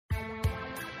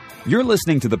You're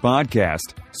listening to the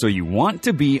podcast, So You Want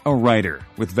to Be a Writer,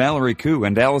 with Valerie Khoo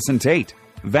and Allison Tate.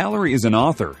 Valerie is an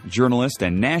author, journalist,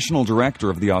 and national director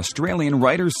of the Australian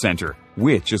Writers' Centre,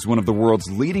 which is one of the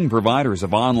world's leading providers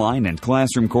of online and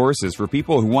classroom courses for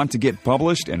people who want to get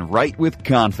published and write with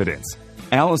confidence.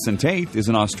 Allison Tate is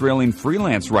an Australian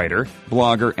freelance writer,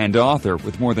 blogger, and author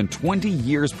with more than 20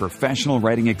 years professional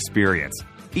writing experience.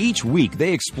 Each week,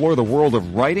 they explore the world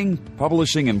of writing,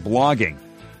 publishing, and blogging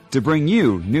to bring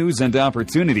you news and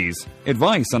opportunities,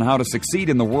 advice on how to succeed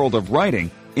in the world of writing,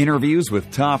 interviews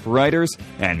with top writers,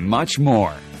 and much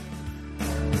more.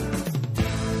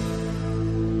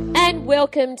 And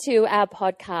welcome to our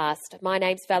podcast. My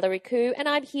name's Valerie Khoo, and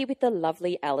I'm here with the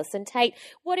lovely Allison Tate.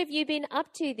 What have you been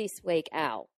up to this week,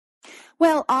 Al?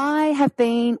 Well, I've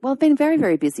been very,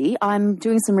 very busy. I'm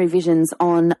doing some revisions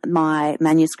on my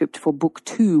manuscript for book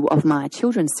 2 of my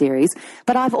children's series,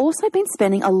 but I've also been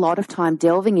spending a lot of time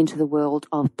delving into the world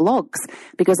of blogs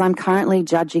because I'm currently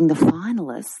judging the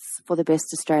finalists for the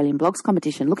Best Australian Blogs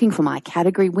competition, looking for my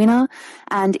category winner,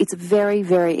 and it's very,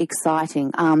 very exciting.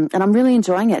 And I'm really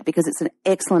enjoying it because it's an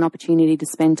excellent opportunity to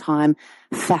spend time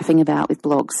faffing about with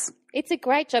blogs. It's a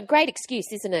great job. Great excuse,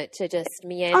 isn't it, to just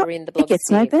meander in the blog. It gets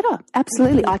no better.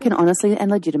 Absolutely. I can honestly and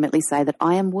legitimately say that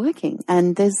I am working.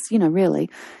 And there's, really,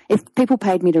 if people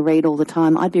paid me to read all the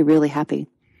time, I'd be really happy.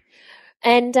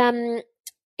 And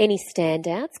any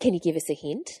standouts? Can you give us a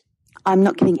hint? I'm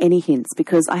not giving any hints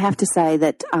because I have to say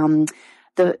that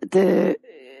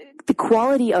the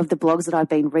quality of the blogs that I've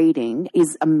been reading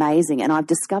is amazing, and I've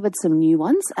discovered some new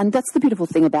ones. And that's the beautiful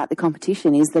thing about the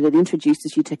competition, is that it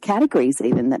introduces you to categories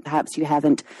even that perhaps you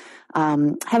haven't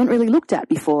really looked at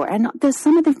before. And there's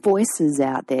some of the voices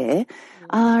out there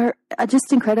are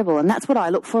just incredible, and that's what I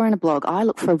look for in a blog. I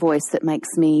look for a voice that makes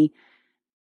me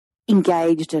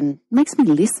engaged and makes me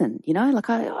listen,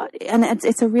 and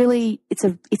it's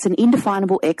an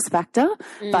indefinable X factor,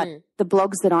 but the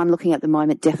blogs that I'm looking at the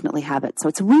moment definitely have it. So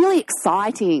it's really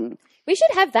exciting. We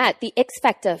should have that, the X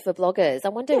factor for bloggers. I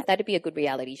wonder if that'd be a good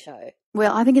reality show.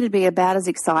 Well, I think it'd be about as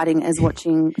exciting as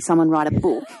watching someone write a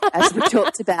book, as we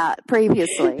talked about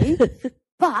previously.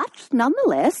 But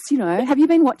nonetheless, have you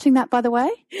been watching that, by the way?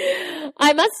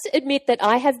 I must admit that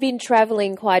I have been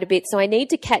travelling quite a bit, so I need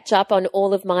to catch up on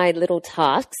all of my little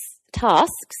tasks.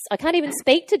 I can't even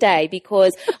speak today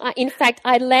because, in fact,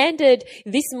 I landed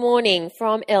this morning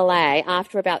from LA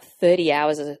after about 30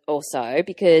 hours or so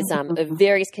because of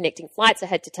various connecting flights. I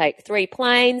had to take 3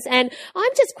 planes, and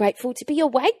I'm just grateful to be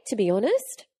awake, to be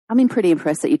honest. I'm pretty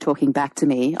impressed that you're talking back to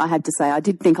me. I had to say, I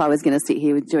did think I was going to sit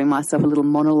here doing myself a little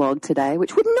monologue today,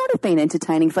 which would not have been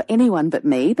entertaining for anyone but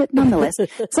me, but nonetheless.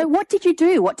 So what did you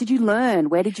do? What did you learn?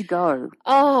 Where did you go?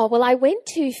 Oh, well, I went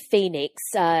to Phoenix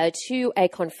to a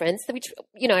conference, which,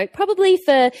 probably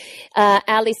for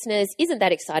our listeners isn't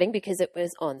that exciting because it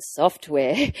was on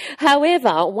software.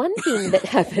 However, one thing that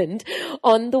happened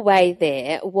on the way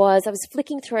there was I was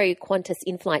flicking through Qantas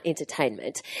in-flight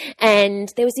entertainment, and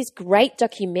there was this great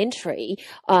documentary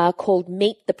called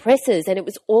Meet the Pressers, and it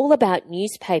was all about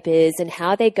newspapers and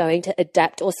how they're going to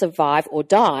adapt or survive or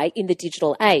die in the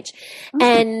digital age.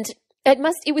 And it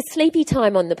was sleepy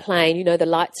time on the plane, the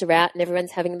lights are out and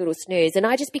everyone's having a little snooze. And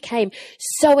I just became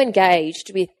so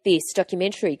engaged with this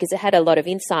documentary because it had a lot of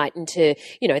insight into,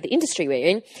 the industry we're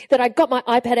in, that I got my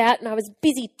iPad out and I was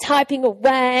busy typing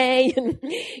away. And,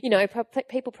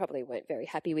 people probably weren't very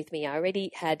happy with me. I already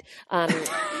had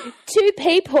 2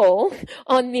 people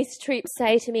on this trip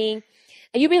say to me,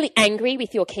 "Are you really angry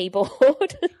with your keyboard?"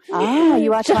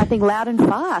 You are typing loud and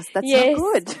fast. That's not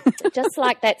good. Just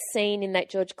like that scene in that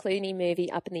George Clooney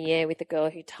movie, Up in the Air, with the girl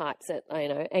who types it,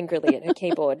 angrily at her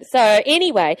keyboard. So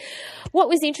anyway, what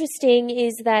was interesting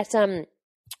is that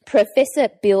Professor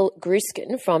Bill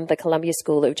Gruskin from the Columbia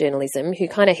School of Journalism, who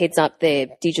kind of heads up their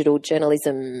digital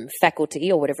journalism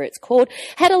faculty or whatever it's called,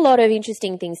 had a lot of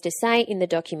interesting things to say in the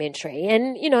documentary.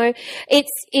 And,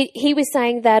 he was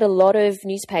saying that a lot of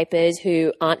newspapers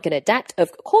who aren't going to adapt,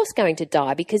 of course, going to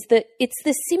die because it's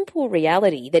the simple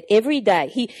reality that every day,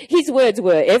 his words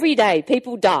were, every day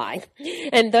people die.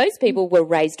 And those people were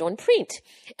raised on print.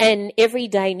 And every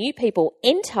day new people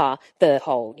enter the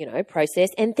whole, process,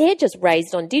 and they're just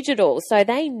raised on digital. So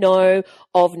they know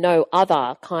of no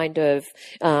other kind of,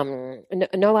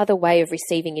 no other way of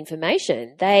receiving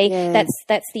information.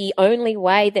 That's the only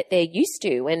way that they're used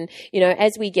to. And,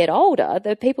 as we get older,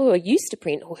 the people who are used to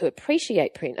print or who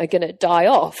appreciate print are going to die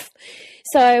off.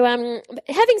 So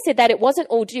having said that, it wasn't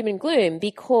all doom and gloom,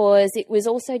 because it was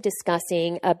also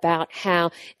discussing about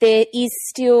how there is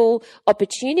still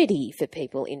opportunity for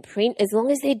people in print as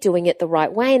long as they're doing it the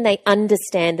right way and they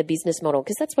understand the business model,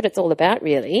 because that's what it's all about,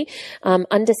 really,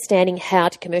 understanding how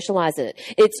to commercialize it.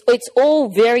 It's all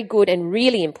very good and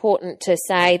really important to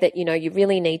say that, you know, you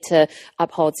really need to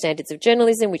uphold standards of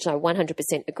journalism, which I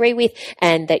 100% agree with,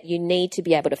 and that you need to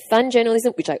be able to fund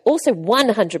journalism, which I also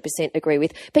 100% agree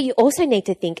with, but you also need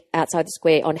to think outside the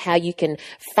square on how you can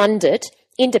fund it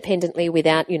independently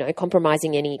without, you know,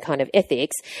 compromising any kind of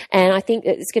ethics. And I think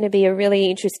that it's going to be a really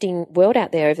interesting world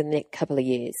out there over the next couple of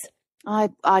years. I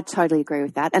totally agree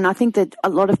with that. And I think that a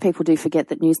lot of people do forget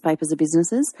that newspapers are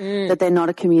businesses, that they're not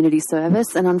a community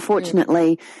service. And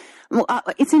unfortunately, well,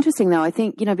 it's interesting though, I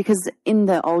think, you know, because in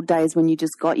the old days when you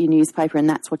just got your newspaper and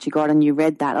that's what you got and you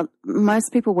read that,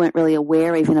 most people weren't really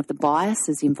aware even of the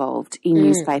biases involved in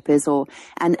newspapers,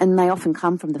 and they often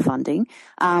come from the funding.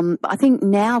 I think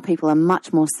now people are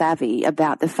much more savvy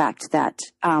about the fact that,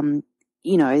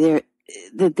 you know,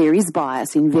 there is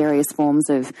bias in various forms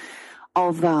of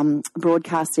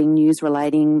broadcasting, news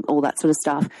relating, all that sort of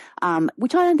stuff,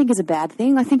 which I don't think is a bad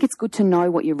thing. I think it's good to know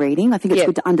what you're reading. I think it's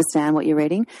good to understand what you're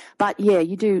reading. But yeah,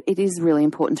 it is really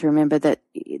important to remember that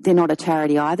they're not a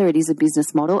charity either. It is a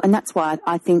business model. And that's why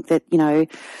I think that, you know,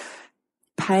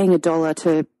 paying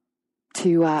 $1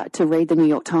 to read the New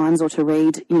York Times or to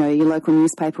read, you know, your local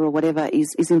newspaper or whatever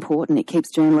is important. It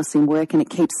keeps journalists in work and it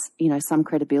keeps, you know, some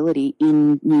credibility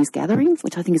in news gatherings,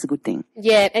 which I think is a good thing.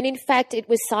 Yeah, and in fact, it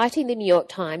was citing the New York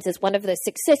Times as one of the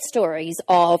success stories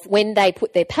of when they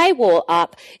put their paywall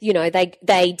up, you know,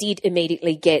 they did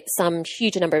immediately get some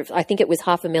huge number of, I think it was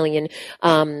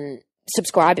 500,000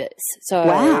 subscribers. So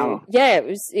wow, yeah,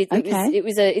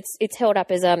 it's held up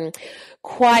as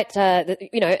quite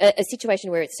you know, a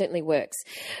situation where it certainly works.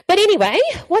 But anyway,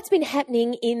 what's been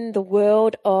happening in the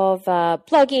world of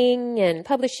blogging and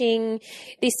publishing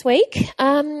this week?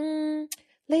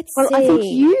 Let's see. I think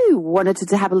you wanted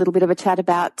to have a little bit of a chat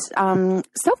about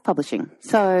self-publishing.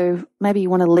 So maybe you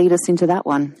want to lead us into that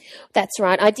one. That's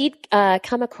right. I did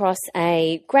come across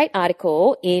a great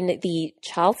article in the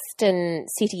Charleston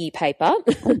City paper.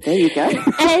 Oh, there you go.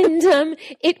 And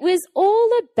it was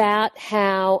all about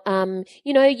how,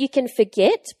 you know, you can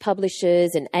forget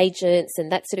publishers and agents and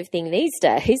that sort of thing these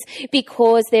days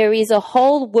because there is a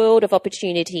whole world of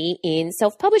opportunity in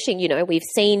self-publishing. You know, we've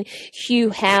seen Hugh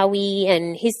Howey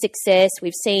and his success.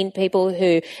 We've seen people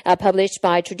who are published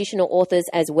by traditional authors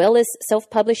as well as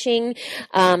self-publishing.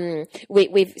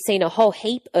 We've seen a whole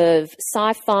heap of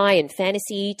sci-fi and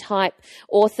fantasy type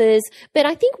authors. But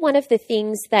I think one of the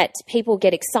things that people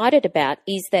get excited about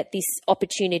is that this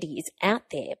opportunity is out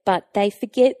there, but they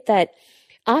forget that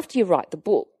after you write the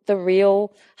book, the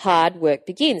real hard work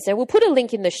begins. So we'll put a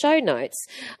link in the show notes,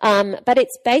 but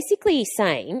it's basically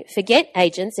saying, forget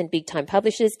agents and big-time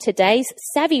publishers. Today's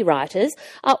savvy writers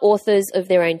are authors of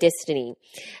their own destiny.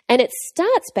 And it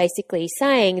starts basically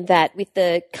saying that with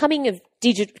the coming of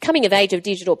age of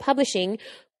digital publishing,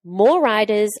 more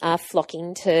writers are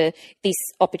flocking to this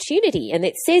opportunity. And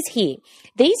it says here,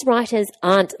 these writers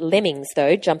aren't lemmings,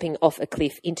 though, jumping off a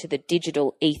cliff into the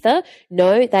digital ether.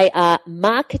 No, they are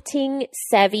marketing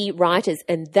savvy writers.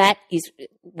 And that is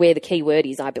where the key word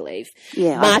is, I believe.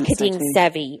 Yeah, marketing I think so too.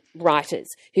 Savvy writers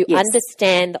who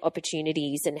understand the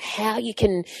opportunities and how you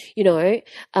can, you know,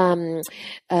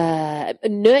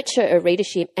 nurture a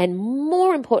readership and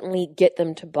more importantly, get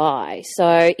them to buy.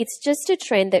 So it's just a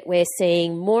trend that we're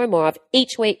seeing more and more of.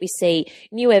 Each week we see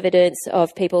new evidence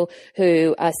of people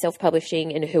who are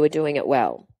self-publishing and who are doing it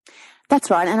well. That's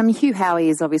right. And I mean, Hugh Howey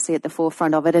is obviously at the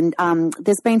forefront of it. And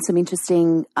there's been some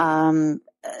interesting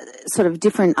sort of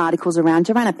different articles around.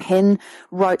 Joanna Penn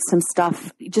wrote some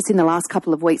stuff just in the last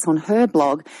couple of weeks on her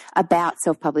blog about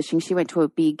self-publishing. She went to a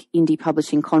big indie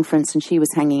publishing conference and she was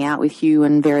hanging out with Hugh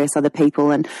and various other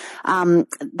people. And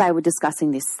they were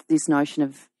discussing this notion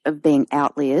of being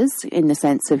outliers in the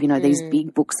sense of, you know, these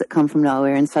big books that come from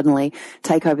nowhere and suddenly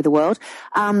take over the world.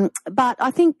 But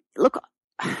I think, look,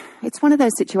 it's one of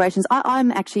those situations.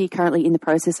 I'm actually currently in the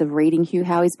process of reading Hugh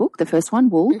Howey's book, the first one,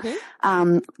 Wool.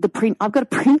 I've got a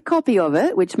print copy of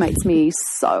it, which makes me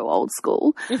so old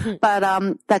school. But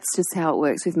that's just how it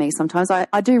works with me sometimes.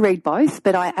 I do read both,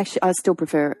 but I still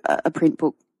prefer a print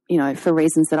book, you know, for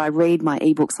reasons that I read my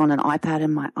ebooks on an iPad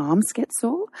and my arms get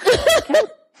sore. Okay?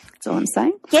 That's all I'm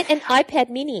saying. Get an iPad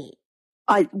mini.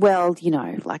 Well, you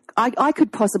know, like I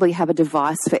could possibly have a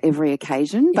device for every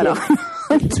occasion, but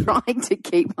I'm trying to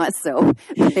keep myself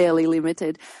fairly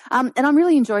limited. And I'm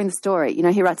really enjoying the story. You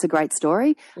know, he writes a great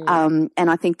story. And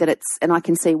I think that and I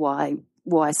can see why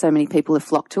why so many people have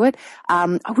flocked to it.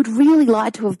 I would really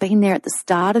like to have been there at the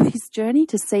start of his journey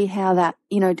to see how that,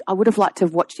 I would have liked to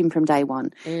have watched him from day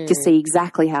one to see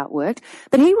exactly how it worked.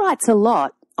 But he writes a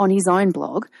lot on his own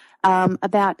blog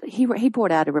about, he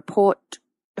brought out a report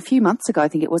a few months ago, I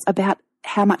think it was, about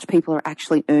how much people are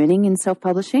actually earning in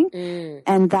self-publishing,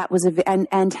 and that was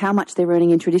and how much they're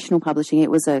earning in traditional publishing. It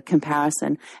was a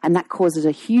comparison, and that causes a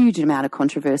huge amount of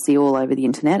controversy all over the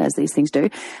internet, as these things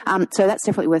do. So that's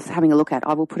definitely worth having a look at.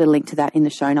 I will put a link to that in the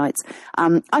show notes.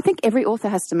 I think every author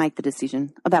has to make the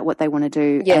decision about what they want to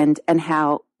do and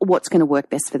what's going to work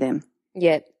best for them.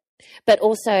 Yeah. But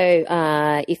also,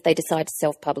 if they decide to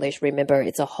self-publish, remember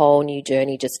it's a whole new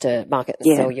journey just to market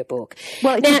and sell your book.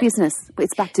 Well, it's a business.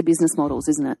 It's back to business models,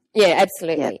 isn't it? Yeah,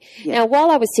 absolutely. Yeah. Now, while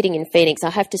I was sitting in Phoenix,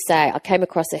 I have to say I came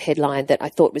across a headline that I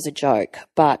thought was a joke,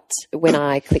 but when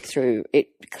I clicked through, it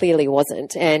clearly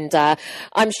wasn't. And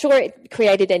I'm sure it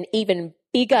created an even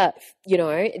bigger,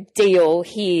 deal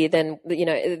here than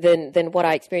what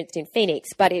I experienced in Phoenix.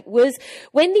 But it was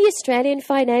when the Australian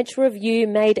Financial Review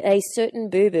made a certain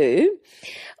boo-boo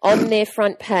on their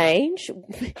front page,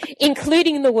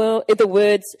 including the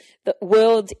words, "The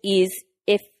world is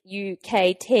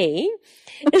F-U-K-T,"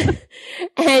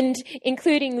 and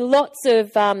including lots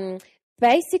of,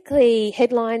 basically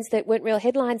headlines that weren't real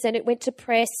headlines, and it went to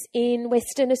press in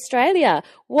Western Australia.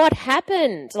 What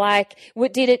happened?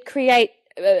 Did it create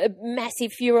a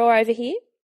massive furore over here?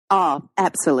 Oh,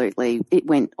 absolutely. It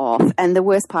went off. And the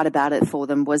worst part about it for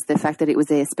them was the fact that it was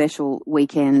their special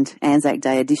weekend Anzac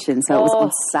Day edition. So it was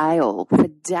on sale for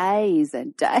days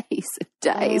and days and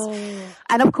days.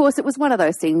 And of course, it was one of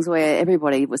those things where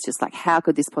everybody was just like, how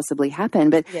could this possibly happen?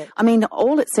 But I mean,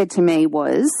 all it said to me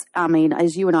was,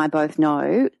 as you and I both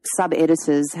know,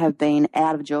 sub-editors have been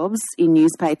out of jobs in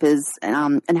newspapers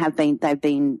and they've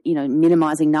been,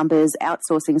 minimizing numbers,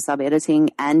 outsourcing sub-editing,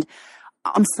 and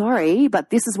I'm sorry,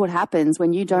 but this is what happens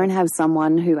when you don't have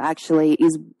someone who actually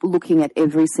is looking at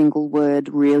every single word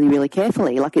really, really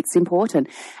carefully. It's important.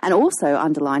 And also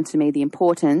underlined to me the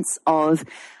importance of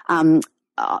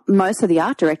most of the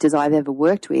art directors I've ever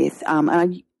worked with,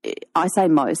 and I say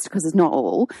most because it's not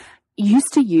all,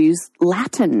 used to use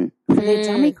Latin for their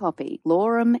dummy copy,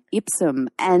 lorem ipsum,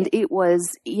 and it was,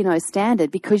 standard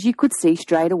because you could see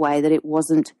straight away that it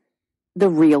wasn't the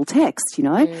real text,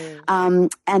 and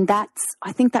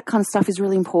I think that kind of stuff is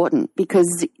really important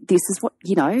because this is what,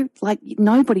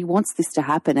 nobody wants this to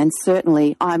happen. And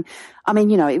certainly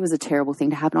it was a terrible thing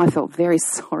to happen. I felt very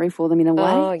sorry for them in a way.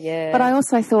 Oh, yeah. But I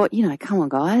also thought, come on,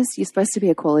 guys, you're supposed to be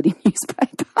a quality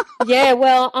newspaper. Yeah,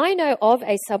 well, I know of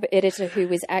a sub-editor who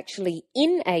was actually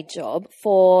in a job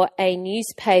for a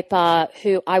newspaper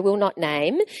who I will not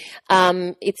name.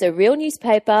 It's a real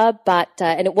newspaper, but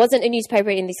and it wasn't a newspaper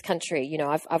in this country.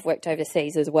 I've worked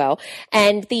overseas as well.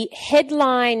 And the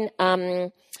headline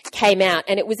came out,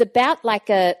 and it was about like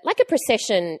a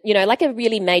procession, like a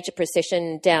really major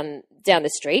procession down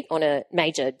the street on a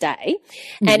major day.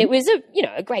 And it was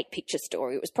a great picture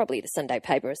story. It was probably the Sunday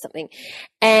paper or something.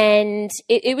 And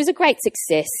it was a great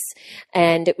success,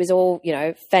 and it was all,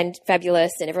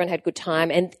 fabulous, and everyone had a good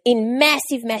time. And in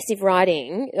massive, massive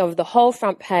writing of the whole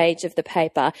front page of the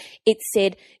paper, it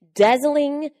said,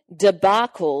 "Dazzling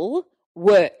debacle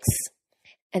works."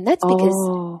 And that's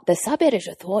because the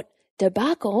sub-editor thought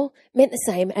debacle meant the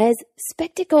same as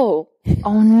spectacle.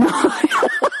 Oh, no.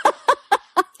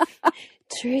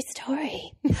 True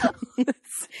story. Now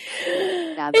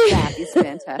that is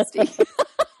fantastic.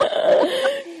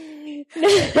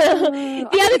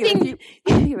 The other thing,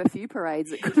 I think of a few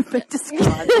parades that could have been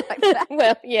described like that.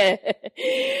 Well, yeah,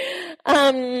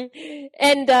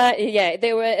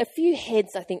 there were a few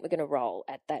heads I think were going to roll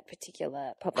at that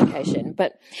particular publication.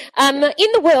 But in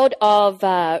the world of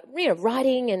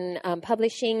writing and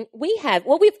publishing,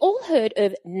 we've all heard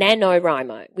of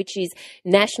NaNoWriMo, which is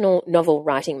National Novel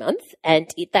Writing Month, and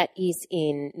that is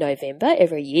in November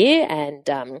every year, and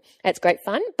that's great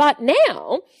fun. But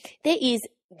now there is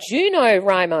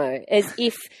JunoWriMo, as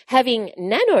if having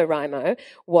NaNoWriMo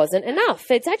wasn't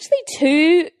enough. It's actually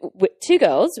two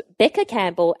girls, Becca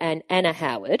Campbell and Anna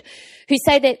Howard, who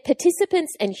say they're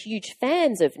participants and huge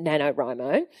fans of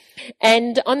NaNoWriMo.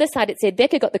 And on the side it said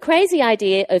Becca got the crazy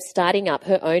idea of starting up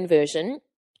her own version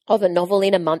of a novel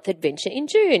in a month adventure in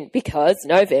June because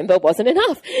November wasn't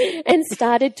enough, and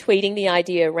started tweeting the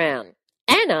idea around.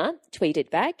 Anna tweeted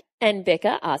back, and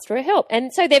Becca asked for her help.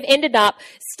 And so they've ended up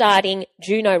starting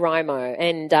JunoWriMo.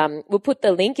 And we'll put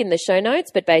the link in the show notes,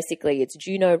 but basically it's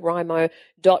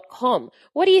JunoWriMo.com.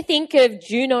 What do you think of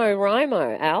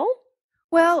JunoWriMo, Al?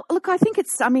 Well, look, I think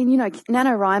it's,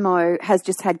 NaNoWriMo has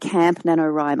just had Camp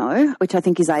NaNoWriMo, which I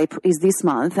think is this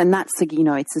month, and that's,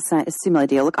 it's a similar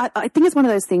deal. Look, I think it's one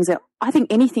of those things that I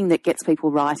think anything that gets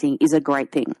people writing is a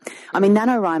great thing. I mean,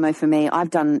 NaNoWriMo for me, I've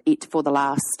done it for the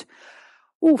last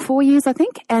 4 years, I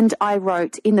think. And I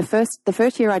wrote the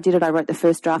first year I did it, I wrote the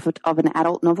first draft of an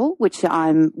adult novel, which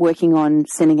I'm working on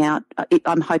sending out.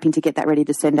 I'm hoping to get that ready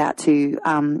to send out to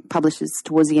publishers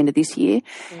towards the end of this year.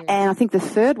 And I think the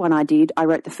third one I did, I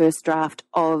wrote the first draft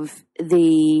of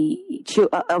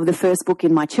the first book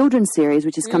in my children's series,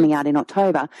 which is coming out in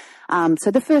October. So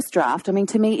the first draft, I mean,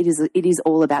 to me, it is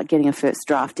all about getting a first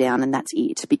draft down, and that's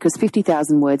it, because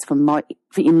 50,000 words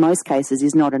in most cases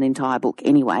is not an entire book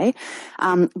anyway.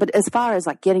 But as far as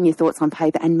like getting your thoughts on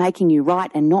paper and making you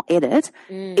write and not edit,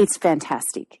 it's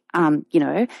fantastic. And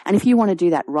if you want to do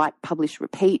that write, publish,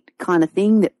 repeat kind of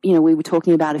thing that, we were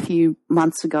talking about a few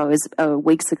months ago,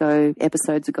 weeks ago,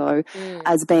 episodes ago,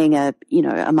 as being a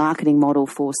marketing model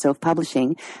for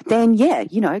self-publishing, then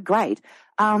great.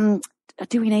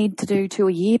 Do we need to do 2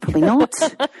 a year? Probably not.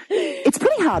 It's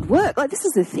pretty hard work. Like, this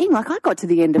is the thing. Like, I got to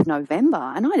the end of November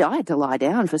and I had to lie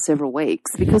down for several weeks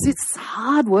because it's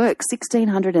hard work.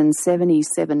 77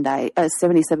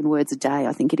 words a day,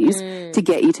 I think it is, to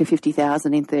get you to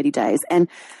 50,000 in 30 days. And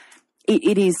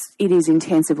it is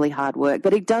intensively hard work,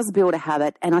 but it does build a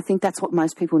habit. And I think that's what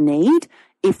most people need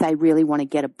if they really want to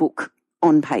get a book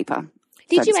on paper.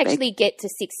 Did you actually get to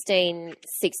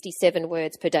 1667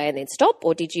 words per day and then stop,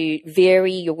 or did you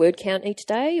vary your word count each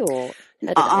day? Or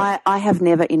I have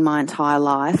never in my entire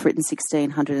life written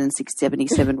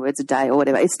 1,677 words a day or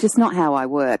whatever. It's just not how I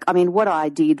work. I mean, what I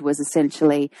did was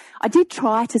essentially, I did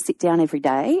try to sit down every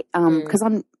day because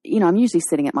I'm usually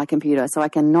sitting at my computer, so I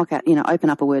can knock out, open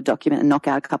up a Word document and knock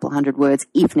out a couple of hundred words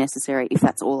if necessary, if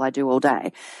that's all I do all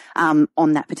day on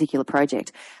that particular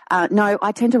project. No,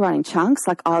 I tend to write in chunks.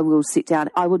 Like, I will sit down,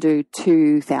 I will do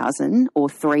 2,000 or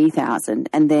 3,000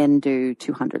 and then do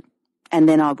 200. And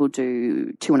then I will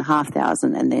do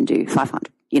 2,500 and then do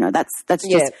 500. That's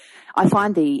just, I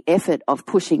find the effort of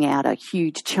pushing out a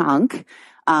huge chunk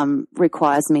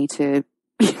requires me to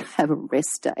have a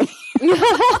rest day.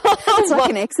 It's like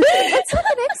an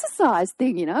exercise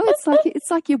thing,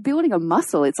 It's like you're building a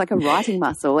muscle. It's like a writing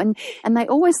muscle, and they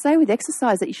always say with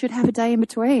exercise that you should have a day in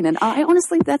between. And I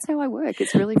honestly, that's how I work.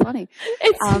 It's really funny.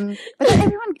 But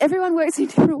everyone works in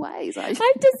different ways. I have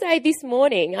to say, this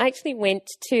morning I actually went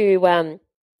to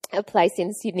a place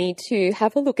in Sydney to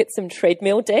have a look at some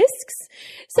treadmill desks.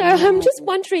 So I'm just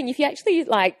wondering if you actually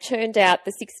churned out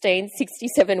the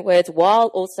 1667 words while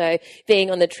also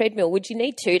being on the treadmill, would you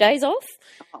need 2 days off?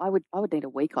 I would need a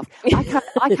week off.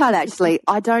 I can't actually,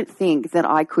 I don't think that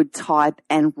I could type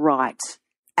and write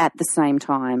at the same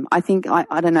time. I think, I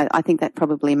don't know, I think that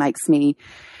probably makes me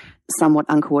somewhat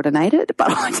uncoordinated,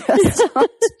 but I just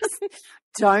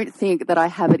don't think that I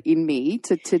have it in me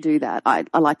to do that. I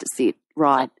like to sit,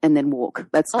 write, and then walk.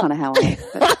 That's kind of how I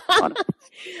am.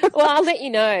 Well, I'll let you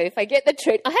know if I get the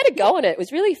treat. I had a go on it. It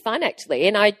was really fun, actually,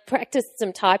 and I practiced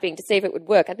some typing to see if it would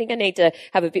work. I think I need to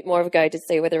have a bit more of a go to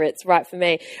see whether it's right for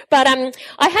me. But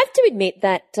I have to admit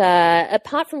that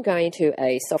apart from going to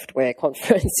a software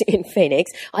conference in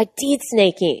Phoenix, I did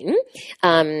sneak in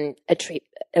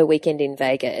a weekend in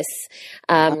Vegas.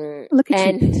 Look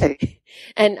at you.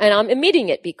 And I'm omitting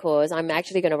it because I'm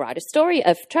actually going to write a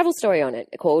travel story on it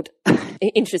called,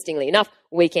 interestingly enough,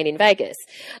 Weekend in Vegas.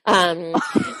 I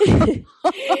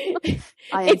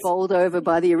am bowled over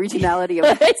by the originality of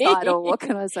that title. What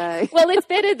can I say? Well, it's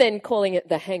better than calling it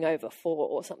The Hangover 4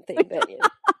 or something.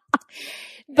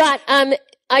 But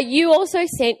you also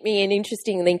sent me an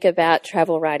interesting link about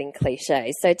travel writing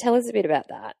cliches. So tell us a bit about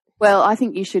that. Well, I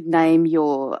think you should name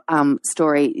your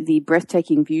story The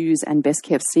Breathtaking Views and Best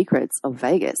Kept Secrets of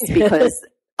Vegas, because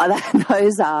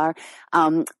those are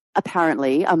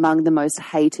apparently among the most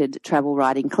hated travel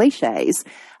writing cliches.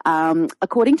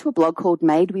 According to a blog called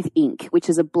Made with Ink, which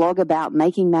is a blog about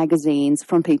making magazines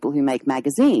from people who make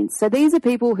magazines. So these are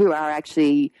people who are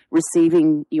actually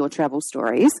receiving your travel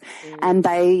stories, and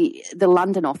the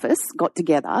London office got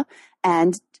together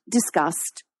and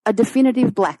discussed a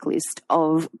definitive blacklist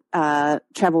of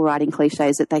travel writing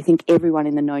cliches that they think everyone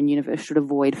in the known universe should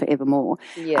avoid forevermore.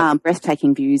 Yeah.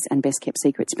 Breathtaking Views and Best Kept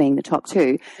Secrets being the top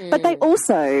two. But they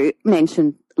also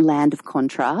mentioned Land of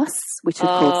Contrasts, which of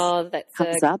course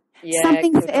comes up. Yeah,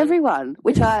 something for everyone,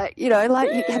 which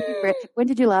when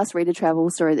did you last read a travel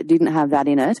story that didn't have that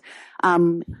in it?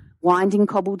 winding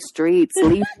cobbled streets,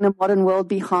 leaving the modern world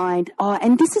behind. Oh,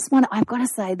 and this is one, I've got to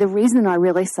say, the reason I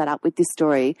really sat up with this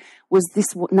story was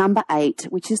this number 8,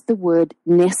 which is the word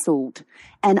nestled.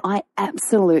 And I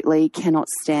absolutely cannot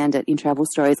stand it in travel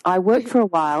stories. I worked for a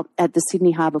while at the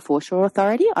Sydney Harbour Foreshore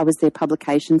Authority. I was their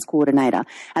publications coordinator,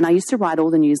 and I used to write all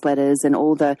the newsletters and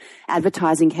all the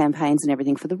advertising campaigns and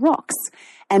everything for the Rocks.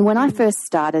 And when I first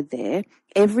started there,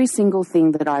 every single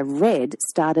thing that I read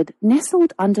started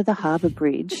nestled under the harbour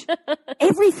bridge.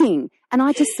 Everything. And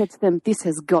I just said to them, this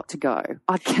has got to go.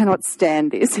 I cannot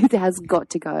stand this. It has got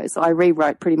to go. So I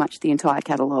rewrote pretty much the entire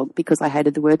catalogue because I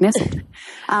hated the word nestled.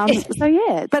 So,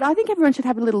 yeah. But I think everyone should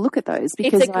have a little look at those.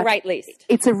 Because it's a great list.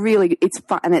 It's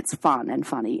fun and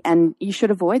funny. And you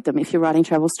should avoid them if you're writing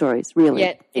travel stories, really.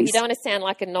 Yeah. If you don't want to sound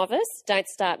like a novice, don't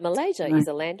start. Malaysia is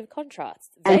a land of contrasts.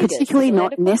 And Vegas particularly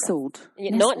not nestled.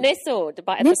 Yeah, not nestled.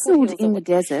 But nestled in the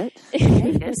desert.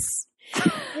 Yes.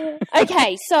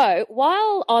 Okay, so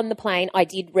while on the plane, I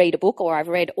did read a book, or I've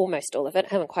read almost all of it. I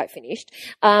haven't quite finished.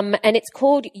 And it's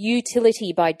called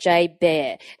Utility by Jay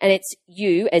Baer. And it's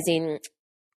you, as in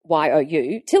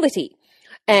Y-O-U, Tility.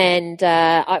 And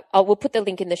I will put the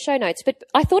link in the show notes. But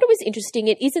I thought it was interesting.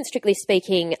 It isn't strictly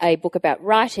speaking a book about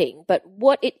writing, but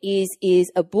what it is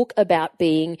a book about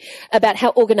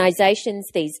how organizations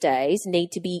these days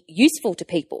need to be useful to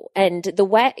people. And the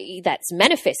way that's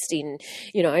manifested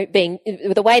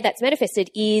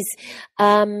is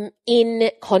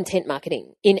in content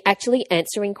marketing, in actually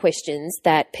answering questions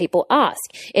that people ask,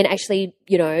 in actually,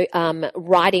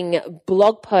 writing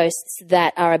blog posts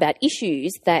that are about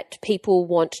issues that people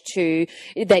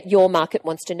that your market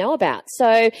wants to know about.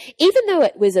 So even though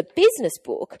it was a business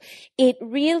book, it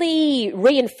really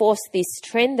reinforced this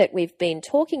trend that we've been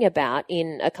talking about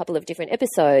in a couple of different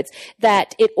episodes,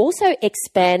 that it also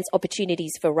expands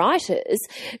opportunities for writers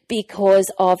because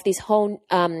of this whole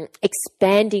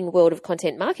expanding world of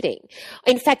content marketing.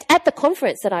 In fact, at the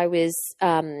conference that I was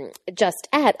just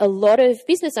at, a lot of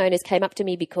business owners came up to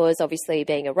me because obviously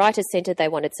being a writer's centre, they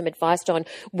wanted some advice on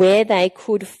where they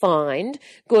could find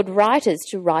good writers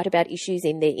to write about issues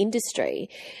in their industry.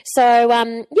 So,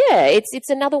 it's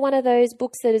another one of those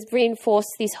books that has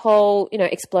reinforced this whole,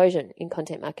 explosion in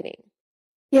content marketing.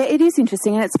 Yeah, it is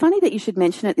interesting. And it's funny that you should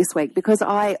mention it this week because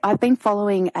I've been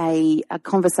following a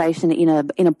conversation in a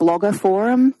blogger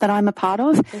forum that I'm a part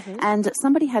of. Mm-hmm. And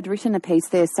somebody had written a piece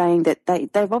there saying that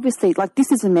they've obviously,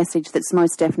 this is a message that's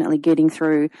most definitely getting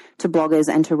through to bloggers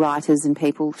and to writers and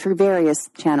people through various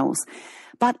channels.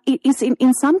 But it is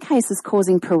in some cases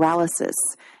causing paralysis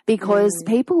because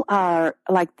people are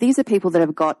these are people that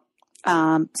have got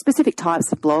specific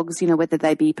types of blogs, whether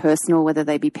they be personal, whether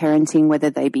they be parenting, whether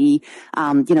they be,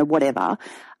 whatever.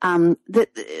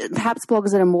 Perhaps blogs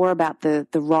that are more about the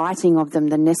writing of them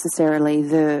than necessarily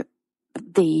the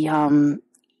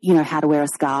how to wear a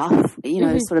scarf,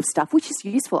 sort of stuff, which is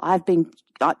useful. I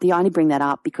only bring that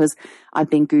up because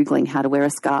I've been Googling how to wear a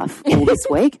scarf all this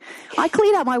week. I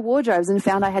cleared out my wardrobes and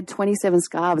found I had 27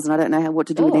 scarves and I don't know what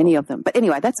to do with any of them. But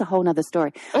anyway, that's a whole nother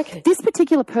story. Okay. This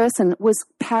particular person was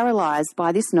paralyzed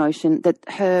by this notion that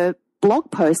her blog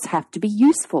posts have to be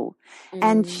useful.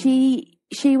 And she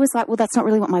was like, well, that's not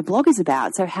really what my blog is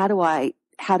about. So how do I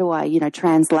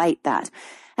translate that?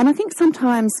 And I think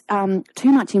sometimes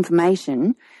too much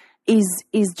information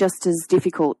is just as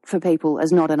difficult for people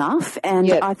as not enough. And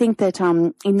yep. I think that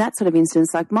in that sort of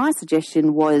instance, my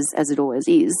suggestion was, as it always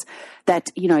is,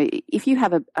 that, if you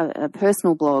have a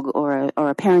personal blog or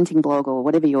a parenting blog or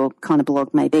whatever your kind of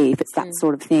blog may be, if it's that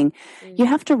sort of thing, you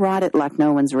have to write it like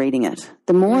no one's reading it.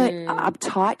 The more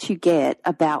uptight you get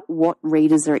about what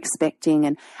readers are expecting,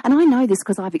 and I know this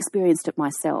because I've experienced it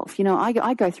myself.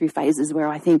 I go through phases where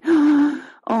I think,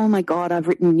 oh my God, I've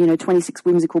written, 26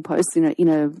 whimsical posts in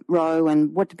a row,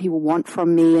 and what do people want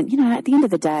from me? And, at the end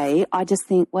of the day, I just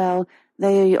think, well,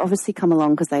 they obviously come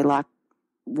along because they like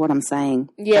what I'm saying.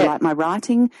 Yeah. They like my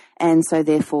writing, and so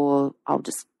therefore I'll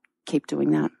just keep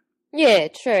doing that. Yeah,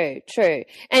 true.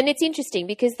 And it's interesting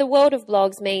because the world of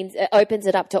blogs opens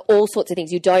it up to all sorts of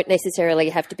things. You don't necessarily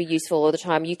have to be useful all the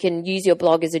time. You can use your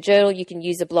blog as a journal. You can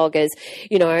use a blog as,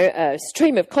 a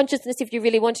stream of consciousness if you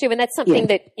really want to. And that's something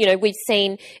that, we've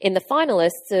seen in the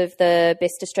finalists of the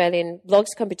Best Australian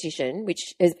Blogs competition,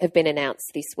 which have been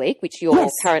announced this week, which you're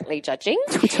currently judging.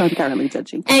 Which I'm currently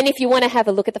judging. And if you want to have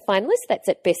a look at the finalists, that's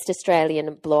at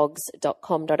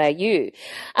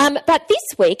bestaustralianblogs.com.au. But this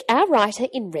week, our writer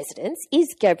in residence instance,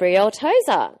 is Gabrielle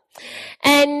Tozer.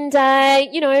 And, her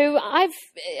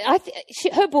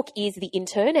book is The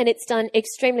Intern, and it's done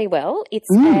extremely well. It's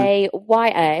a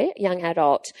YA, young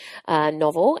adult,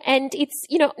 novel, and it's,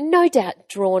 no doubt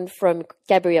drawn from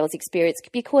Gabrielle's experience,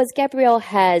 because Gabrielle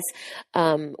has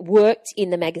worked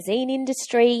in the magazine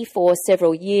industry for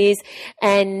several years,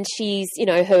 and she's,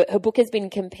 her book has been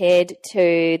compared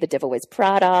to The Devil Wears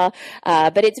Prada,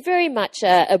 but it's very much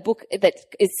a book that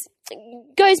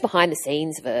goes behind the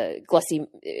scenes of a glossy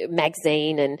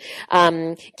magazine and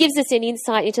gives us an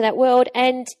insight into that world.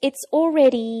 And it's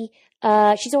already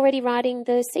she's already writing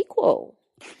the sequel.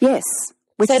 Yes.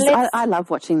 I love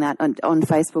watching that on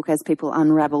Facebook as people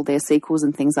unravel their sequels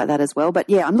and things like that as well. But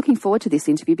yeah, I'm looking forward to this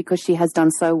interview because she has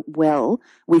done so well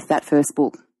with that first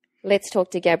book. Let's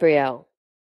talk to Gabrielle.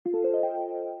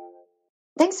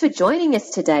 Thanks for joining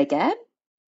us today, Gab.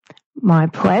 My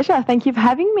pleasure. Thank you for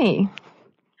having me.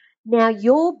 Now,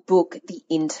 your book, The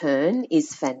Intern,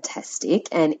 is fantastic,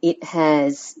 and it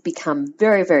has become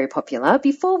very, very popular.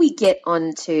 Before we get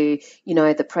on to,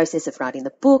 the process of writing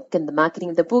the book and the marketing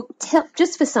of the book,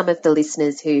 just for some of the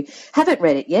listeners who haven't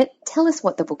read it yet, tell us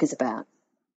what the book is about.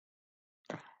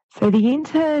 So The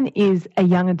Intern is a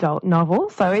young adult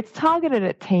novel, so it's targeted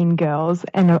at teen girls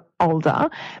and older.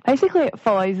 Basically, it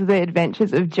follows the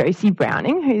adventures of Josie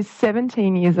Browning, who's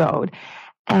 17 years old.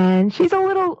 And she's a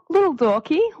little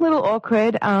dorky, little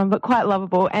awkward, but quite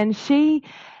lovable. And she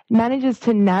manages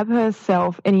to nab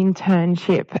herself an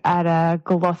internship at a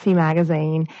glossy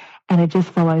magazine, and it just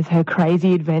follows her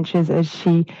crazy adventures as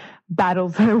she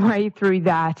battles her way through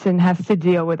that and has to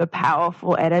deal with a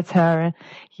powerful editor.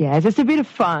 Yeah, just a bit of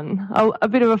fun, a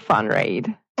bit of a fun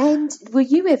read. And were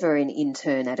you ever an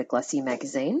intern at a glossy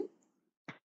magazine?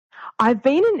 I've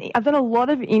done a lot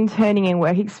of interning and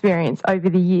work experience over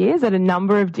the years at a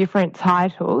number of different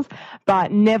titles,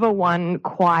 but never one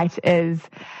quite as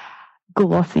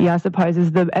glossy, I suppose,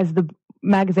 as the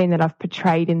magazine that I've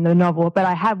portrayed in the novel. But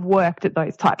I have worked at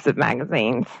those types of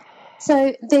magazines.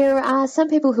 So there are some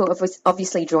people who are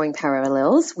obviously drawing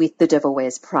parallels with The Devil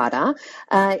Wears Prada.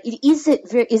 Is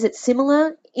it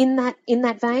similar in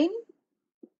that vein?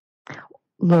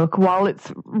 Look, while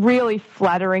it's really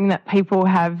flattering that people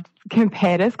have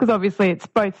compared us, because obviously it's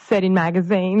both set in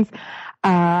magazines,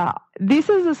 this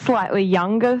is a slightly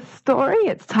younger story.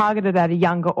 It's targeted at a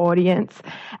younger audience,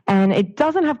 and it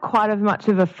doesn't have quite as much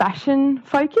of a fashion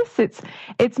focus.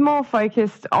 It's more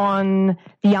focused on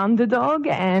the underdog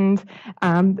and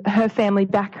her family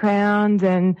background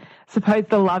and suppose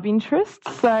the love interest.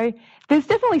 So there's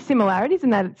definitely similarities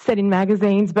in that it's set in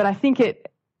magazines, but I think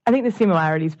the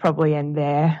similarities probably end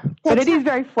there. But it is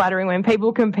very flattering when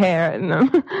people compare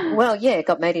them. Well, yeah, it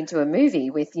got made into a movie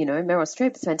with, Meryl Streep.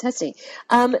 It's fantastic.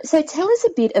 So tell us a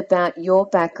bit about your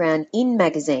background in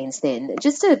magazines then.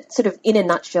 Just to sort of, in a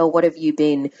nutshell, what have you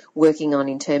been working on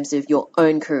in terms of your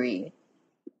own career?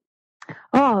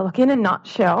 Oh, look, in a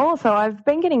nutshell, so I've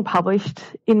been getting published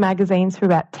in magazines for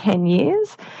about 10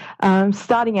 years,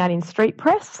 starting out in street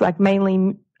press, like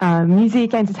mainly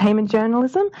music, entertainment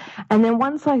journalism. And then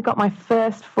once I got my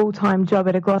first full-time job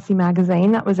at a glossy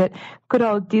magazine, that was at good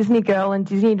old Disney Girl and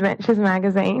Disney Adventures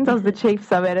magazines. I was the chief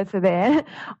sub-editor there.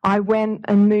 I went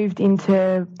and moved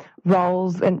into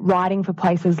roles and writing for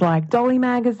places like Dolly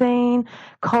Magazine,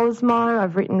 Cosmo.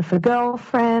 I've written for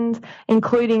Girlfriend,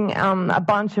 including a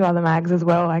bunch of other mags as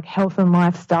well, like Health and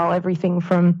Lifestyle, everything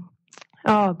from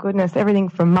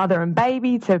Mother and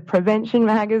Baby to Prevention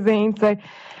magazine. So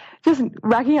just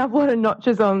racking up a lot of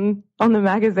notches on the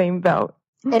magazine belt.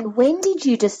 And when did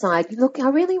you decide, look, I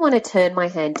really want to turn my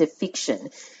hand to fiction?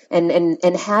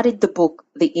 And how did the book,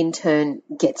 The Intern,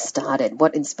 get started?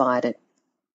 What inspired it?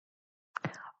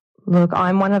 Look,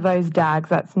 I'm one of those dads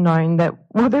that's known that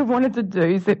what they've wanted to do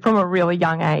is from a really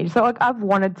young age. So I've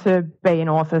wanted to be an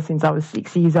author since I was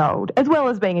 6 years old, as well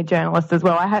as being a journalist as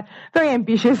well. I had a very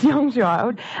ambitious young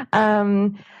child.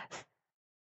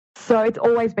 So it's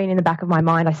always been in the back of my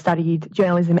mind. I studied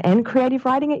journalism and creative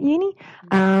writing at uni.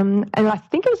 And I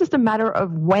think it was just a matter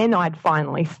of when I'd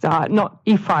finally start, not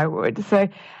if I would. So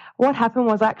what happened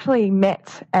was I actually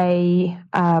met a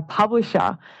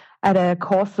publisher at a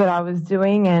course that I was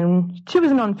doing, and she was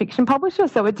a non-fiction publisher,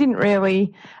 so it didn't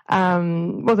really,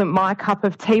 wasn't my cup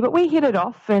of tea, but we hit it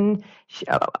off, and she,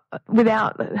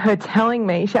 without her telling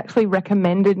me, she actually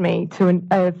recommended me to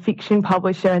a fiction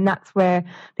publisher, and that's where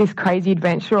this crazy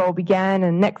adventure all began.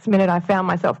 And next minute I found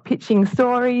myself pitching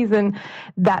stories, and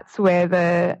that's when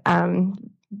the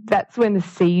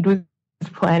seed was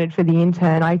planted for The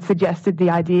Intern. I suggested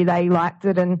the idea, they liked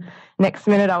it, and next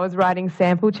minute I was writing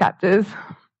sample chapters.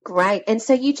 Great. And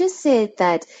so you just said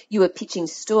that you were pitching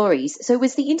stories. So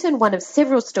was the intern one of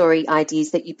several story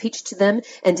ideas that you pitched to them?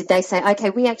 And did they say, okay,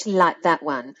 we actually like that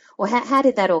one? Or how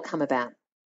did that all come about?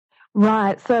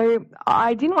 Right. So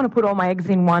I didn't want to put all my eggs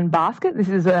in one basket. This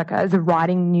is as a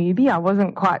writing newbie. I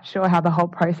wasn't quite sure how the whole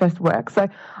process works. So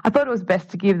I thought it was best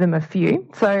to give them a few.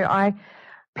 So I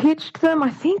pitched them,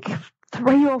 I think,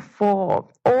 3 or 4,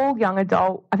 all young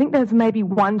adult. I think there's maybe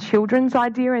one children's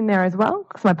idea in there as well,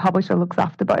 because my publisher looks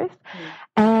after both.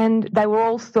 And they were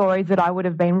all stories that I would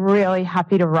have been really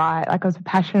happy to write. Like, I was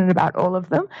passionate about all of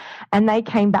them. And they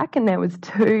came back, and there was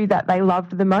 2 that they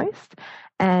loved the most.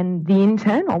 And the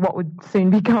intern, or what would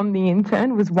soon become the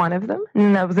intern, was one of them.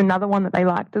 And there was another one that they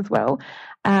liked as well.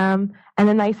 And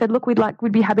then they said, look, we'd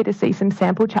be happy to see some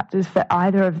sample chapters for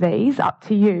either of these, up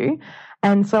to you.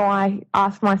 And so I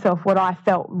asked myself what I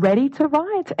felt ready to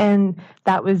write, and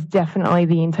that was definitely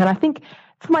the intern. I think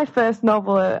for my first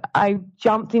novel, I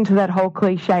jumped into that whole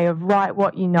cliche of write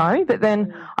what you know, but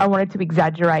then I wanted to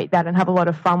exaggerate that and have a lot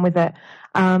of fun with it.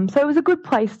 So it was a good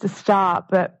place to start,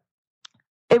 but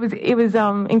it was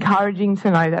encouraging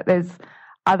to know that there's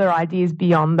other ideas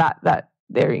beyond that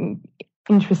they're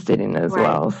interested in as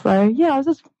well. So yeah, it was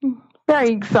just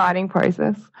very exciting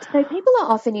process. So people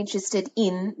are often interested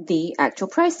in the actual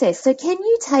process. So can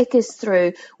you take us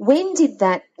through, when did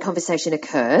that conversation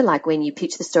occur? Like when you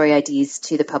pitched the story ideas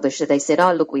to the publisher, they said,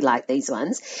 oh, look, we like these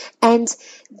ones. And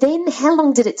then how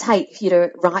long did it take for you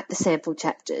to write the sample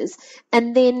chapters?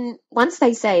 And then once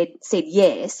they said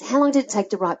yes, how long did it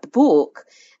take to write the book?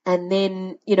 And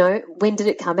then, when did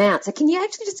it come out? So can you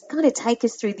actually just kind of take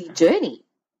us through the journey?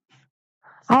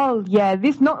 Oh, yeah,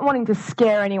 this not wanting to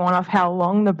scare anyone off how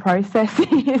long the process is.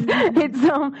 It's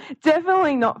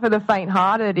definitely not for the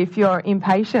faint-hearted if you're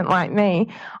impatient like me.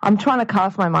 I'm trying to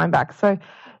cast my mind back. So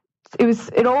this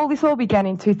all began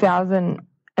in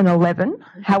 2011.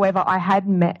 However, I had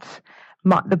met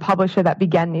the publisher that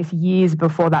began this years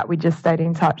before that. We just stayed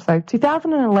in touch. So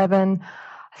 2011,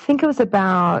 I think it was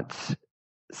about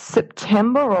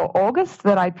September or August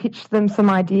that I pitched them some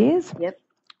ideas. Yep.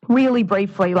 Really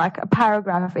briefly, like a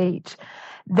paragraph each.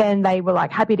 Then they were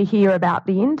like happy to hear about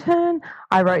the intern.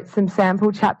 I wrote some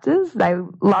sample chapters. They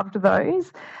loved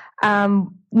those.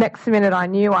 Next minute I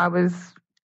knew I was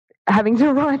having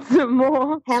to write some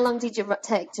more. How long did you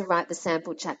take to write the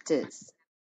sample chapters?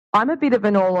 I'm a bit of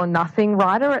an all or nothing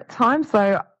writer at times,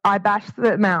 so I bashed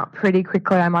them out pretty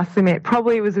quickly, I must admit.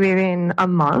 Probably was within a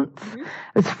month. Mm-hmm.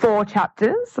 There's 4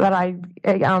 chapters that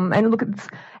and look,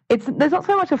 there's not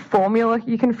so much a formula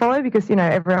you can follow because,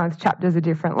 everyone's chapters are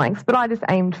different lengths, but I just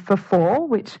aimed for 4,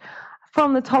 which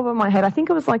from the top of my head, I think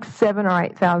it was like 7,000 or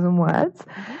 8,000 words.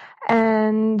 Mm-hmm.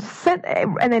 And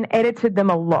then edited them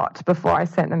a lot before I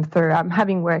sent them through.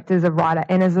 Having worked as a writer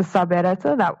and as a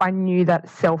sub-editor, that I knew that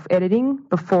self-editing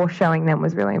before showing them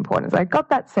was really important. So I got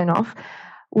that sent off.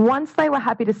 Once they were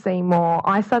happy to see more,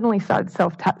 I suddenly started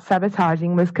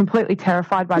self-sabotaging, was completely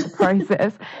terrified by the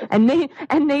process and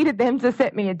needed them to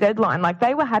set me a deadline. Like,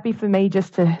 they were happy for me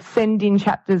just to send in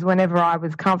chapters whenever I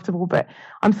was comfortable, but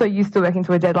I'm so used to working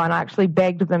to a deadline, I actually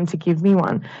begged them to give me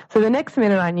one. So the next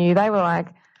minute I knew, they were like,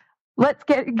 let's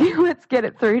get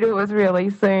it through to us really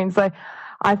soon. So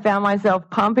I found myself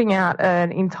pumping out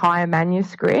an entire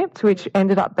manuscript, which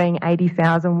ended up being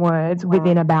 80,000 words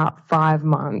within about 5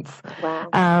 months.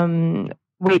 Wow.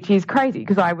 Which is crazy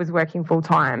because I was working full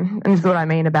time. And this is what I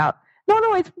mean about not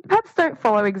always, perhaps don't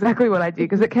follow exactly what I do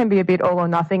because it can be a bit all or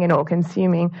nothing and all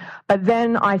consuming. But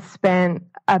then I spent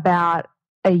about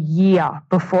a year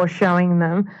before showing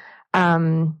them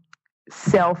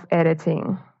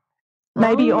self-editing.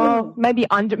 Maybe under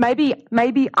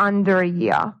a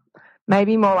year,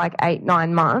 maybe more like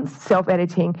 8-9 months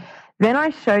self-editing. Then I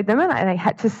showed them and I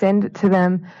had to send it to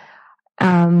them.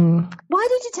 Why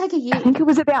did you take a year? I think it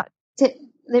was about.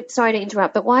 Sorry to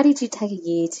interrupt, but why did you take a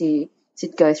year to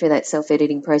go through that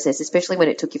self-editing process, especially when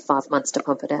it took you 5 months to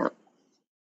pump it out?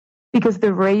 Because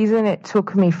the reason it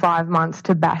took me 5 months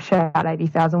to bash out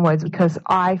 80,000 words because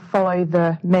I follow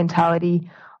the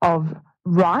mentality of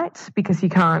write because you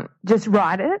can't just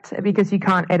write it because you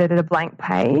can't edit a blank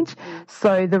page.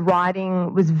 So the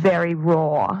writing was very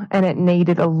raw and it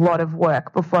needed a lot of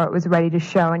work before it was ready to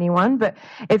show anyone. But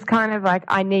it's kind of like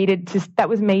that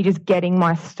was me just getting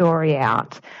my story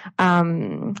out.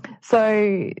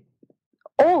 So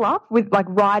all up with like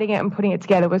writing it and putting it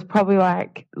together was probably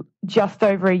like just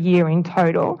over a year in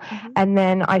total. Mm-hmm. And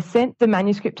then I sent the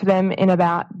manuscript to them in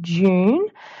about June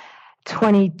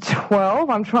 2012.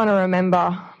 I'm trying to remember.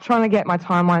 I'm trying to get my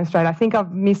timeline straight. I think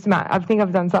I've missed I think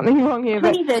I've done something wrong here.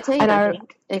 2013, I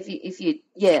think. If you,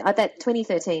 that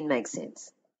 2013 makes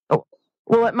sense.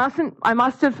 Well, I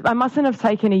mustn't have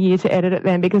taken a year to edit it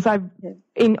then, because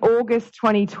in August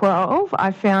 2012,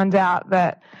 I found out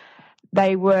that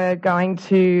they were going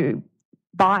to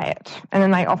buy it, and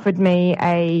then they offered me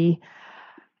a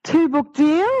 2-book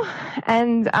deal,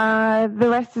 and the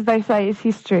rest, as they say, is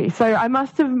history. So I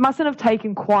mustn't have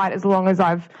taken quite as long as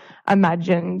I've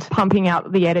imagined pumping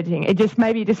out the editing. It just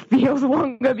feels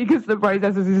longer because the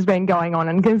process has just been going on,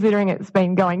 and considering it's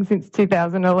been going since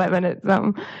 2011, it's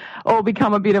all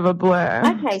become a bit of a blur.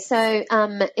 Okay, so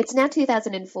it's now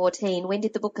 2014. When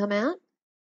did the book come out?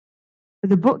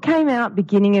 The book came out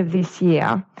beginning of this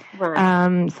year.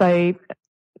 Right. So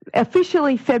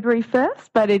officially February 1st,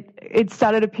 but it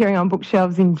started appearing on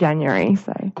bookshelves in January.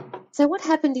 So what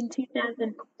happened in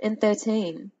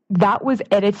 2013? That was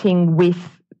editing with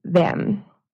them.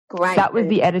 Great. That was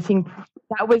the editing.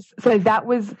 This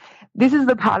is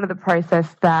the part of the process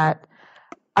that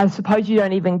I suppose you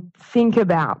don't even think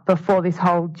about before this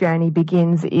whole journey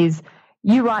begins, is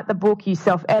you write the book, you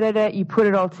self-edit it, you put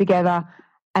it all together,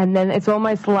 and then it's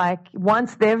almost like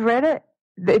once they've read it,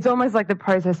 it's almost like the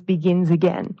process begins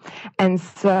again. And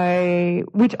so,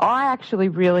 which I actually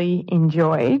really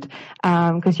enjoyed,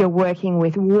 because you're working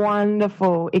with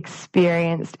wonderful,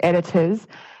 experienced editors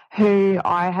who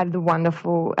I had the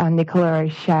wonderful Nicola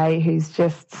O'Shea, who's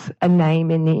just a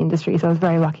name in the industry. So I was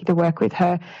very lucky to work with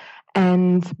her.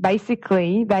 And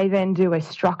basically, they then do a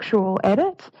structural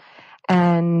edit,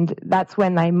 and that's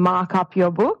when they mark up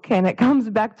your book, and it comes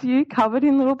back to you covered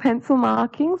in little pencil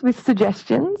markings with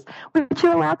suggestions, which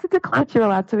you're allowed to decline, which you're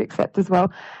allowed to accept as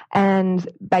well. And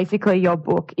basically your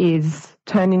book is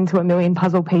turned into a million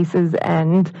puzzle pieces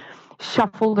and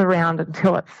shuffled around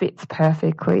until it fits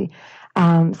perfectly.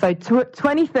 So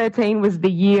 2013 was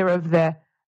the year of the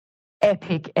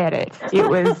epic edit. It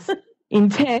was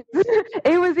intense.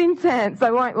 It was intense.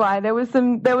 I won't lie. There was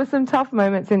some tough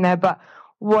moments in there, but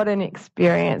what an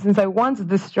experience. And so once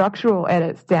the structural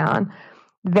edit's down,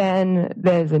 then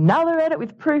there's another edit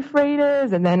with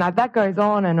proofreaders, and then that goes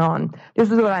on and on. This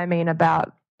is what I mean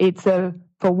about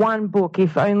for one book,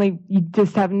 if only you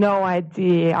just have no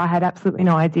idea. I had absolutely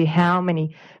no idea how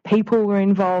many people were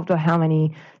involved or how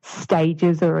many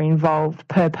stages are involved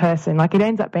per person. Like, it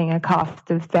ends up being a cast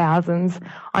of thousands.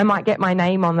 I might get my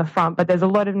name on the front, but there's a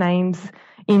lot of names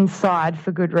inside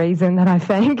for good reason, that I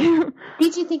think.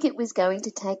 Did you think it was going to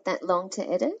take that long to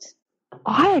edit?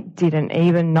 I didn't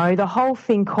even know. The whole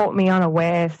thing caught me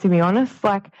unawares, to be honest.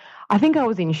 Like, I think I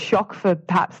was in shock for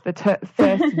perhaps the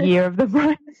first year of the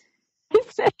process.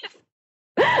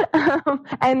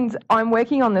 And I'm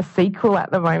working on the sequel at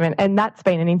the moment, and that's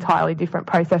been an entirely different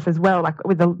process as well, like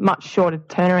with a much shorter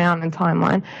turnaround and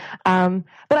timeline.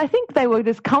 But I think they were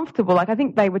just comfortable. Like, I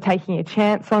think they were taking a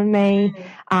chance on me.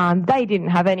 They didn't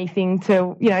have anything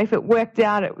to, if it worked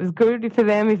out, it was good for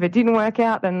them. If it didn't work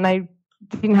out, then they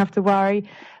didn't have to worry.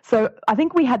 So I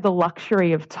think we had the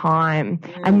luxury of time,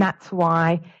 and that's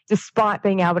why, despite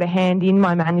being able to hand in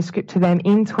my manuscript to them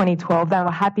in 2012, they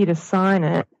were happy to sign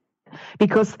it,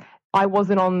 because I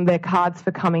wasn't on their cards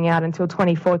for coming out until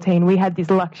 2014. We had this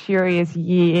luxurious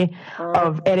year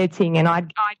of editing, and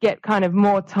I'd get kind of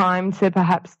more time to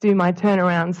perhaps do my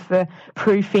turnarounds for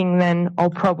proofing than I'll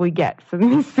probably get for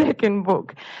the second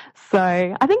book. So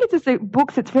I think it's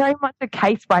it's very much a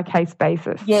case-by-case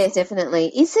basis. Yeah, definitely.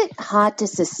 Is it hard to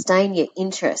sustain your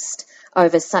interest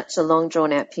over such a long,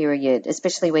 drawn-out period,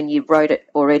 especially when you wrote it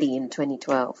already in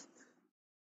 2012?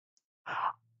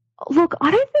 Look, I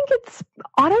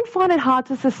don't find it hard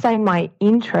to sustain my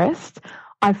interest.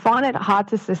 I find it hard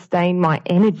to sustain my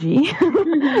energy.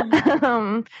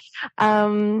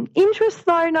 Interest,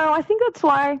 though, no, I think that's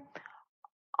why,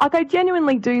 I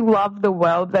genuinely do love the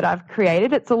world that I've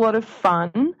created. It's a lot of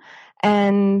fun,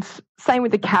 and same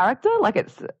with the character. Like,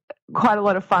 it's quite a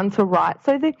lot of fun to write.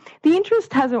 So the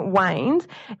interest hasn't waned.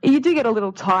 You do get a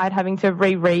little tired having to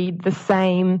reread the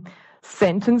same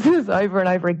sentences over and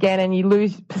over again, and you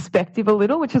lose perspective a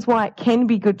little, which is why it can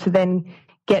be good to then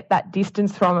get that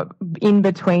distance from it in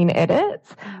between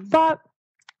edits. But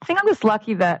I think I'm just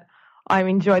lucky that I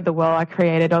enjoyed the world I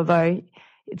created, although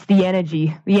it's the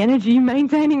energy,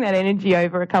 maintaining that energy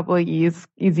over a couple of years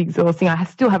is exhausting. I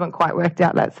still haven't quite worked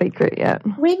out that secret yet.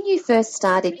 When you first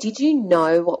started, did you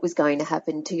know what was going to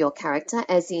happen to your character?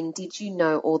 As in, did you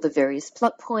know all the various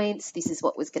plot points? This is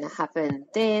what was going to happen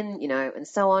then, and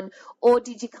so on. Or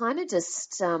did you kind of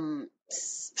just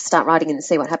start writing and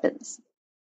see what happens?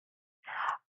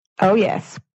 Oh,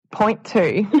 yes. Point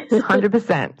 2,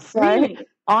 100%. So really?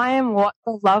 I am what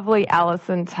the lovely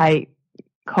Alison Tate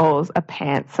calls a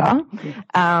pantser.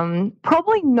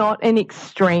 Probably not an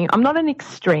extreme. I'm not an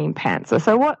extreme pantser.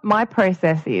 So what my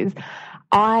process is,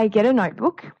 I get a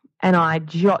notebook and I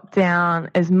jot down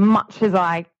as much as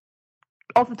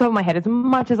off the top of my head, as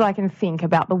much as I can think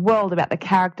about the world, about the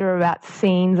character, about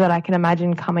scenes that I can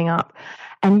imagine coming up.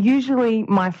 And usually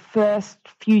my first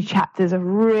few chapters are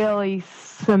really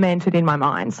cemented in my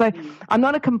mind. So I'm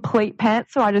not a complete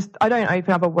pantser. I don't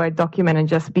open up a Word document and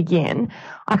just begin.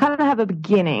 I kind of have a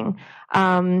beginning.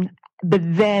 But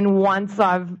then once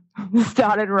I've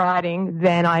started writing,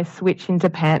 then I switch into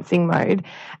pantsing mode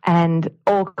and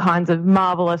all kinds of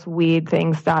marvelous, weird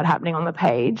things start happening on the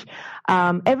page.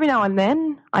 Every now and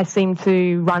then I seem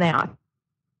to run out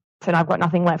and I've got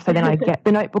nothing left. So then I get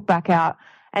the notebook back out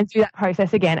and do that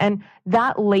process again. And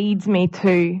that leads me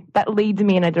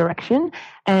in a direction.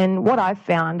 And what I've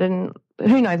found, and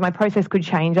who knows, my process could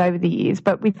change over the years,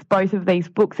 but with both of these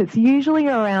books, it's usually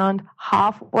around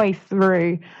halfway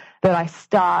through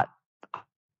that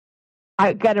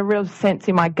I get a real sense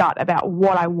in my gut about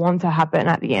what I want to happen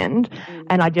at the end.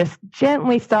 And I just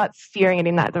gently start steering it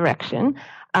in that direction.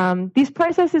 This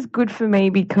process is good for me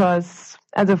because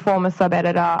as a former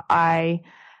sub-editor, I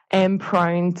am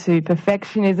prone to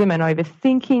perfectionism and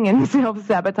overthinking and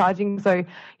self-sabotaging. So,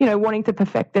 wanting to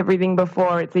perfect everything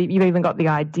before you've even got the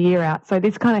idea out. So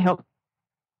this kind of helps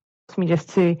me just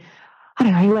to,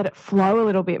 let it flow a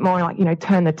little bit more,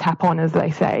 turn the tap on, as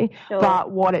they say. Sure. But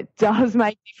what it does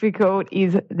make difficult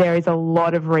is there is a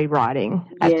lot of rewriting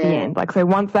at the end. So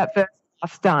once that first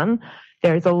stuff's done,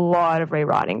 there is a lot of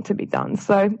rewriting to be done.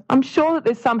 So I'm sure that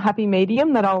there's some happy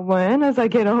medium that I'll learn as I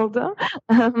get older,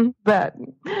 but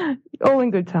all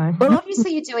in good time. Well,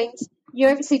 obviously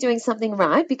you're obviously doing something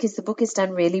right because the book has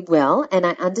done really well, and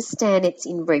I understand it's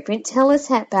in reprint. Tell us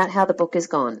about how the book has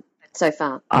gone so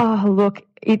far. Oh, look,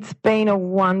 it's been a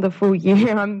wonderful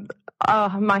year.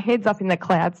 My head's up in the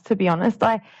clouds, to be honest.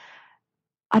 I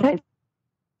don't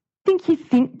think you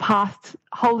think past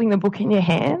holding the book in your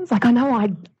hands. I know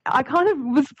I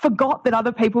kind of forgot that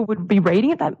other people would be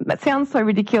reading it. That sounds so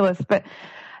ridiculous, but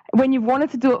when you've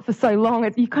wanted to do it for so long,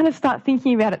 you kind of start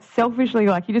thinking about it selfishly.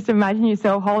 You just imagine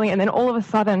yourself holding it, and then all of a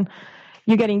sudden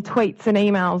you're getting tweets and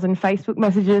emails and Facebook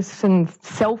messages and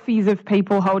selfies of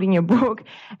people holding your book,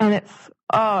 and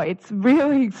it's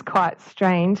really quite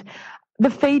strange.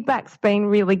 The feedback's been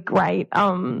really great.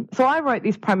 So I wrote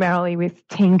this primarily with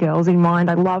teen girls in mind.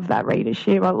 I love that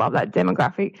readership. I love that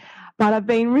demographic. But I've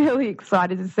been really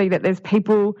excited to see that there's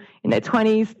people in their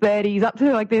 20s, 30s, up to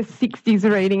their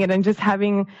 60s reading it and just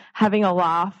having a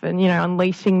laugh and,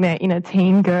 unleashing their inner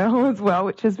teen girl as well,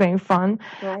 which has been fun.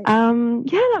 Right.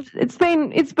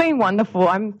 It's been wonderful.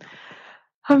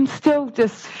 I'm still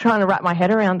just trying to wrap my head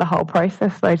around the whole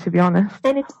process, though, to be honest.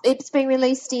 And it's been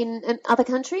released in other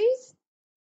countries?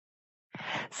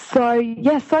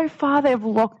 So far they've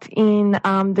locked in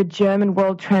the German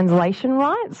world translation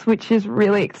rights, which is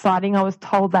really exciting. I was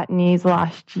told that news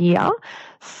last year.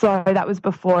 So that was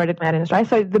before it had come out in Australia.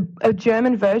 So a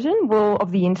German version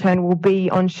of The Intern will be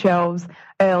on shelves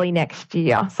early next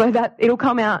year. So that it'll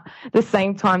come out the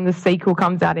same time the sequel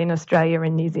comes out in Australia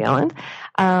and New Zealand.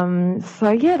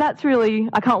 That's really,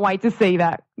 I can't wait to see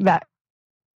that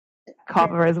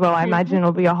cover as well. I imagine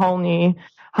it'll be a whole new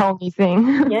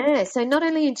thing. Yeah, so not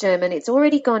only in German, it's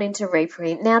already gone into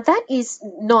reprint. Now, that is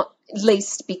not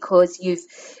least because you've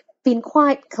been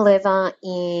quite clever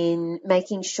in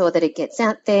making sure that it gets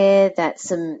out there, that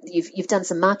you've done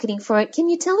some marketing for it. Can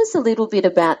you tell us a little bit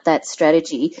about that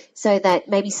strategy so that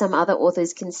maybe some other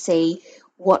authors can see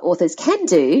what authors can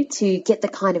do to get the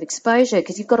kind of exposure?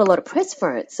 Because you've got a lot of press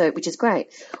for it, which is great.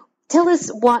 Tell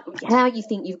us how you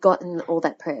think you've gotten all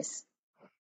that press.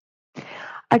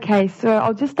 Okay, so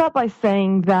I'll just start by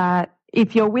saying that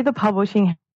if you're with a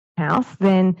publishing house,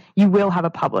 then you will have a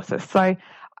publicist. So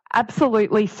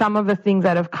absolutely some of the things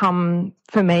that have come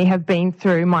for me have been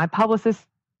through my publicist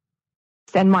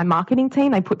and my marketing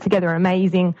team. They put together an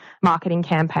amazing marketing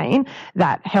campaign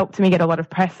that helped me get a lot of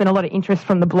press and a lot of interest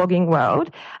from the blogging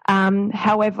world.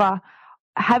 However,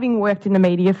 having worked in the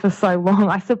media for so long,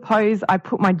 I suppose I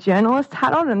put my journalist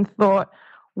hat on and thought,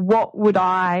 what would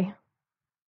I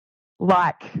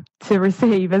like to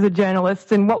receive as a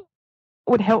journalist, and what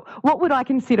would I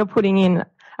consider putting in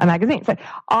a magazine? So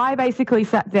I basically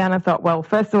sat down and thought, well,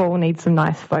 first of all, we'll need some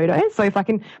nice photos. So if I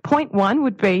can, point one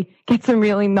would be get some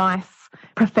really nice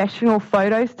professional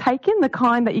photos taken, the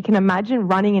kind that you can imagine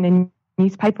running in a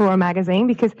newspaper or a magazine,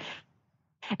 because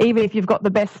even if you've got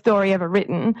the best story ever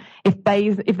written, if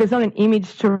there's not an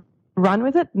image to run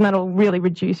with it, and that'll really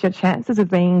reduce your chances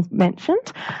of being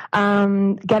mentioned.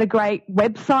 Get a great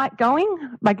website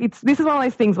going. This is one of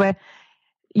those things where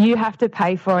you have to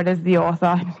pay for it as the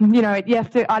author. You know,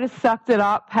 I just sucked it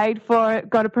up, paid for it,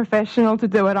 got a professional to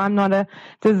do it. I'm not a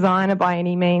designer by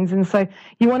any means. And so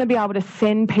you want to be able to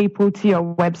send people to your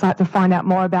website to find out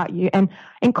more about you and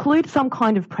include some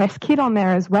kind of press kit on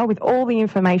there as well with all the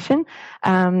information,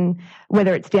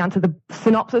 whether it's down to the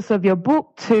synopsis of your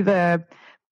book, to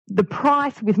the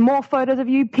price with more photos of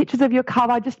you, pictures of your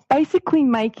cover. Just basically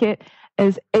make it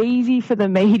as easy for the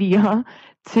media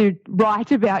to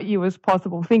write about you as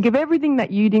possible. Think of everything that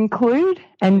you'd include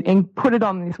and put it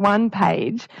on this one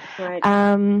page.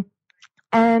 Right.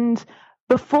 And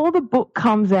before the book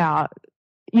comes out,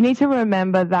 you need to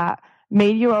remember that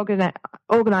media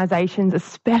organisations,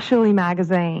 especially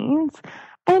magazines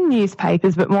and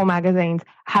newspapers, but more magazines,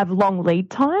 have long lead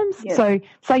times. Yeah. So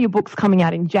say your book's coming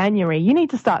out in January, you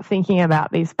need to start thinking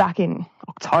about this back in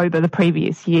October the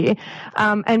previous year,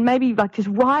 and maybe like just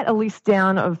write a list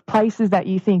down of places that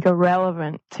you think are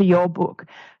relevant to your book.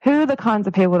 Who are the kinds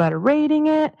of people that are reading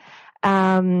it?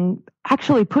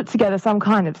 Actually put together some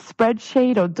kind of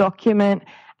spreadsheet or document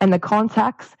and the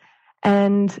contacts,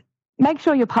 and make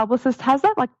sure your publicist has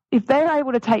that. Like, if they're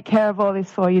able to take care of all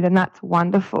this for you, then that's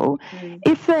wonderful.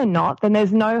 If they're not, then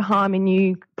there's no harm in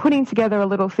you putting together a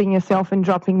little thing yourself and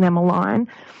dropping them a line,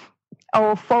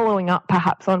 or following up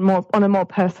perhaps on a more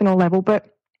personal level.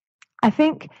 But I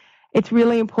think it's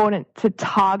really important to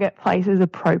target places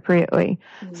appropriately.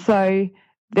 So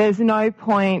there's no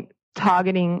point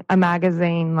targeting a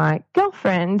magazine like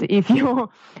Girlfriend if your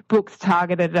book's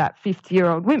targeted at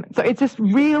 50-year-old women. So it's just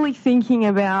really thinking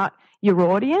about your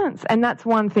audience, and that's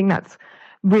one thing that's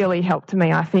really helped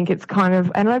me. I think it's kind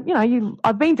of, and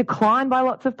I've been declined by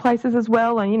lots of places as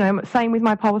well, and same with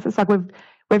my publicist. Like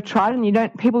we've tried,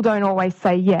 and people don't always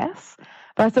say yes,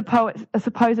 but I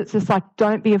suppose it's just like,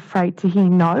 don't be afraid to hear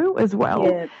no as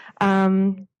well. Yeah.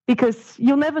 Because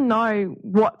you'll never know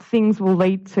what things will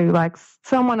lead to. Like,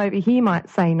 someone over here might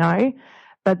say no,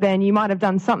 but then you might have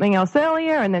done something else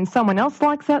earlier, and then someone else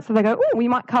likes that, so they go, oh, we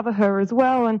might cover her as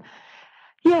well. And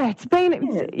yeah,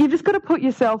 you just got to put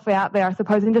yourself out there, I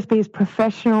suppose, and just be as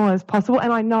professional as possible.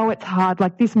 And I know it's hard,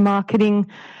 like this marketing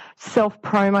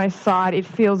self-promo side, it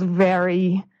feels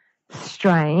very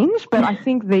strange, but I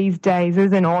think these days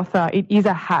as an author, it is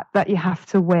a hat that you have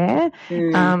to wear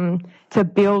to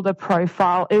build a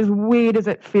profile. As weird as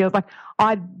it feels, like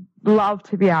I'd love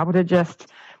to be able to just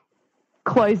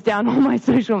close down all my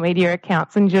social media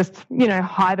accounts and just,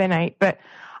 hibernate. But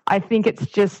I think it's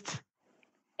just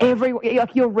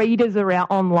your readers are out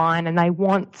online and they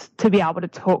want to be able to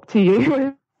talk to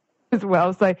you as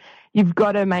well. So you've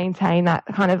got to maintain that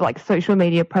kind of like social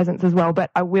media presence as well. But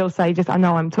I will say, I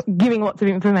know I'm giving lots of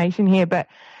information here, but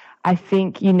I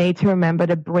think you need to remember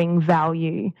to bring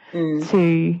value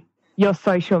to your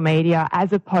social media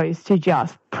as opposed to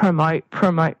just promote.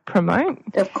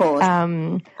 Of course.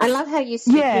 I love how you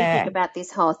think about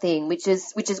this whole thing, which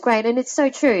is great, and it's so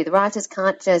true. The writers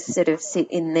can't just sort of sit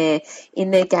in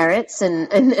their garrets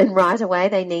and write away.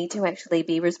 They need to actually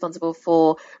be responsible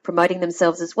for promoting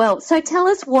themselves as well. So tell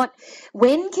us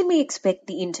when can we expect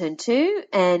The Intern 2,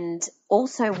 and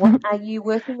also what are you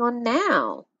working on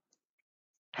now?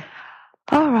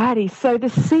 Alrighty, so the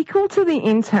sequel to The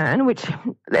Intern, which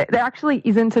there actually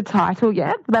isn't a title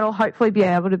yet, but that'll hopefully be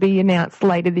able to be announced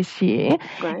later this year.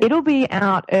 Great. It'll be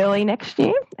out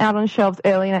on shelves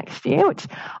early next year, which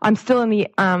I'm still in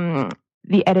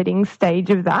the editing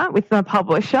stage of that with the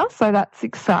publisher, so that's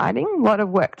exciting. A lot of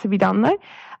work to be done though.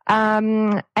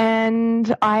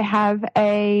 And I have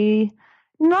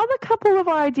another couple of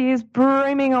ideas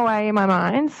brimming away in my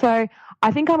mind, so I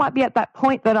think I might be at that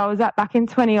point that I was at back in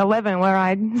 2011 where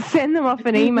I'd send them off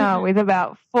an email with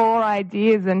about 4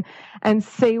 ideas and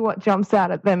see what jumps out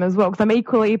at them as well, because I'm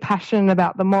equally passionate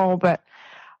about them all, but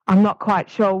I'm not quite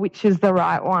sure which is the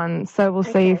right one. So we'll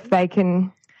see if they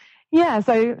can. Yeah,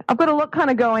 so I've got a lot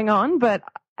kind of going on, but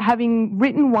having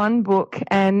written one book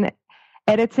and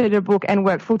edited a book and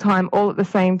worked full-time all at the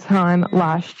same time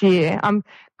last year, I'm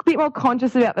a bit more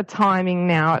conscious about the timing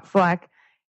now. It's like,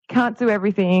 can't do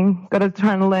everything. Got to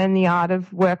try and learn the art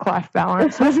of work-life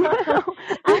balance as well.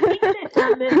 I think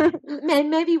that,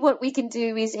 maybe what we can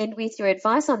do is end with your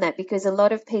advice on that, because a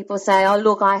lot of people say, oh,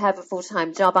 look, I have a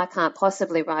full-time job, I can't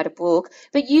possibly write a book,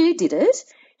 but you did it.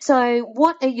 So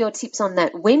what are your tips on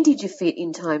that? When did you fit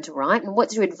in time to write, and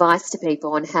what's your advice to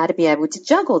people on how to be able to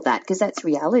juggle that? Because that's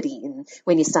reality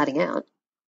when you're starting out.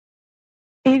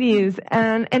 It is,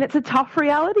 and it's a tough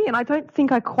reality, and I don't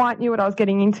think I quite knew what I was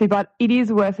getting into, but it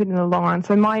is worth it in the long run.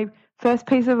 So my first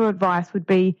piece of advice would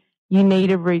be you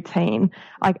need a routine.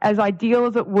 Like, as ideal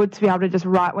as it would to be able to just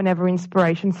write whenever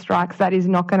inspiration strikes, that is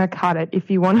not going to cut it if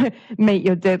you want to meet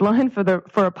your deadline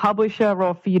for a publisher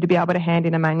or for you to be able to hand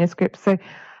in a manuscript. So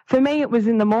for me, it was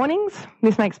in the mornings.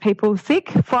 This makes people sick.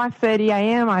 5:30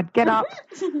 a.m. I'd get up,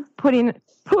 put in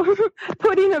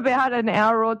about an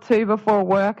hour or two before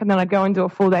work, and then I'd go and do a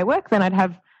full day work. Then I'd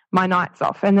have my nights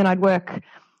off, and then I'd work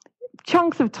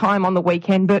chunks of time on the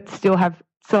weekend, but still have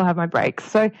my breaks.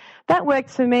 So that worked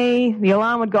for me. The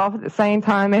alarm would go off at the same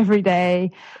time every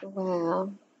day.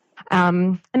 Wow.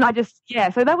 And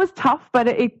so that was tough, but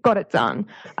it got it done.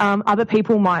 Other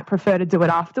people might prefer to do it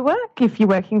after work if you're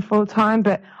working full time,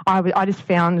 but I just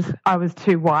found I was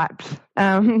too wiped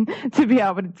to be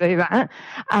able to do that.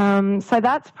 So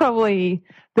that's probably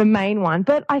the main one.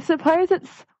 But I suppose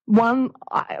it's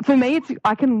for me,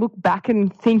 I can look back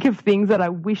and think of things that I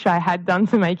wish I had done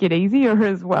to make it easier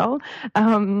as well.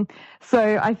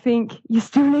 So I think you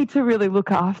still need to really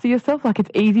look after yourself. Like,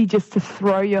 it's easy just to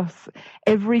throw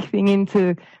everything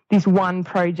into this one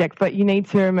project, but you need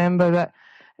to remember that,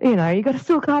 you got to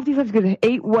still look after yourself. You've got to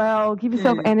eat well, give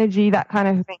yourself energy, that kind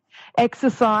of thing.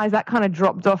 Exercise, that kind of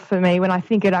dropped off for me when I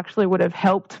think it actually would have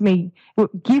helped me,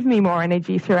 give me more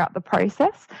energy throughout the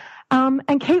process.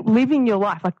 And keep living your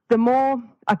life. Like, the more,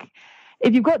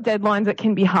 if you've got deadlines, it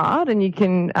can be hard, and you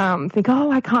can think,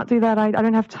 I can't do that. I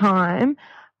don't have time.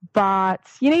 But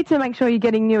you need to make sure you're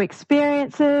getting new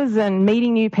experiences and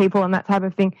meeting new people and that type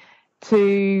of thing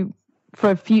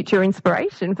for future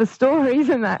inspiration, for stories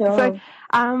and that. Sure.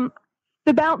 So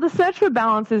the search for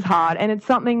balance is hard, and it's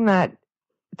something that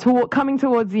coming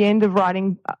towards the end of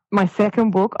writing my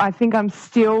second book, I think I'm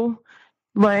still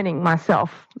learning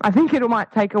myself. I think it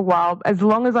might take a while, as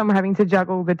long as I'm having to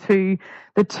juggle the two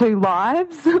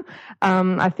lives.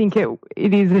 I think it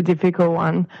is a difficult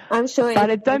one. I'm sure.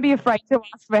 But don't be afraid to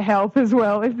ask for help as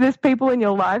well. If there's people in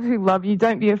your life who love you,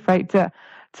 don't be afraid to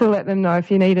let them know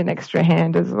if you need an extra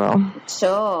hand as well.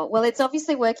 Sure. Well, it's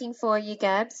obviously working for you,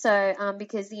 Gab, so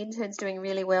because The Intern's doing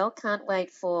really well. Can't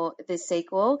wait for the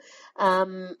sequel.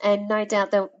 And no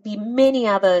doubt there'll be many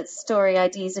other story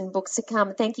ideas and books to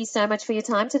come. Thank you so much for your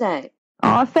time today.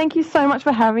 Oh, thank you so much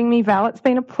for having me, Val. It's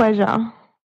been a pleasure.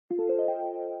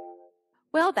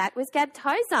 Well, that was Gab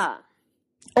Tozer.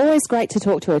 Always great to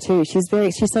talk to her too. She's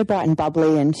so bright and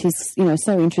bubbly, and she's,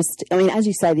 so interested. I mean, as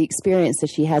you say, the experience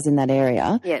that she has in that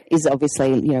area is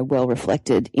obviously, well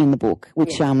reflected in the book,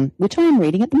 which I am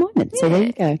reading at the moment. So there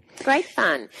you go. Great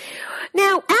fun.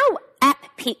 Now, our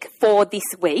app pick for this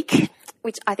week,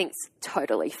 which I think is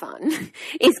totally fun,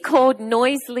 is called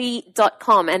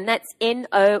Noisly.com, and that's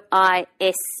Noisli.com.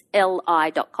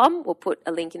 We'll put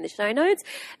a link in the show notes.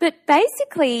 But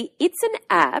basically, it's an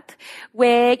app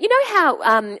where,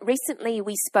 how recently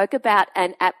we spoke about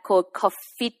an app called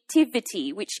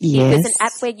Coffitivity, which is an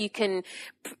app where you can,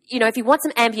 if you want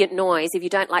some ambient noise, if you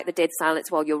don't like the dead silence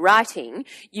while you're writing,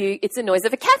 it's the noise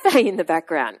of a cafe in the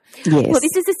background. Yes. Well,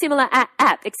 this is a similar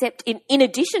app, except in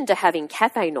addition to having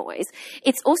cafe noise,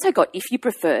 it's also got, if you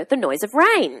prefer, the noise of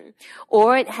rain,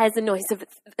 or it has the noise of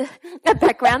a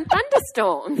background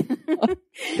thunderstorm.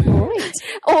 Right.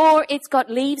 Or it's got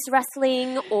leaves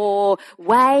rustling, or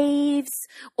waves,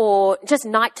 or just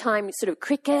nighttime sort of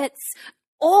crickets.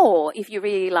 Or if you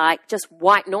really like just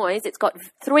white noise, it's got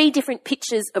 3 different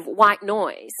pitches of white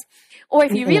noise. Or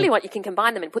if you really want, you can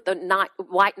combine them and put the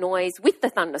white noise with the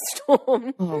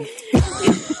thunderstorm. Oh.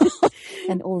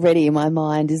 And already my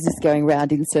mind is just going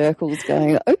round in circles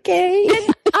going, okay.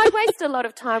 And I waste a lot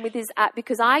of time with this app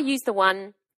because I use the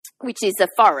one which is a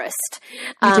forest.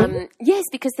 Yes,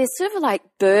 because there's sort of like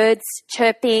birds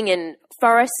chirping and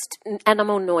forest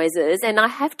animal noises. And I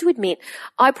have to admit,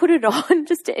 I put it on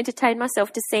just to entertain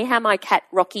myself to see how my cat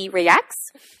Rocky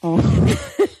reacts. Oh.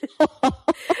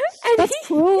 That's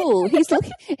cruel. He's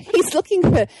looking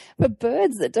for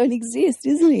birds that don't exist,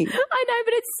 isn't he? I know,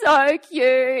 but it's so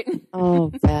cute.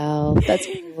 Oh, Val, that's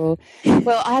cruel.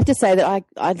 Well, I have to say that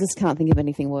I just can't think of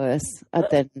anything worse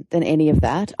than any of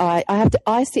that.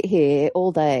 I sit here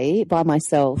all day by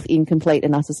myself in complete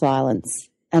and utter silence,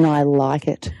 and I like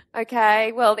it.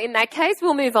 Okay, well, in that case,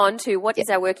 we'll move on to what is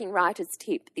our working writer's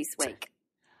tip this week.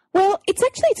 Well, it's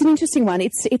an interesting one.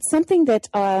 It's something that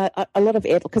a lot of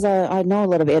because I know a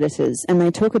lot of editors, and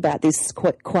they talk about this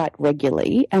quite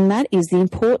regularly, and that is the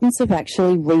importance of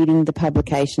actually reading the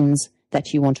publications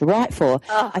that you want to write for.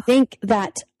 Oh. I think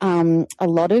that a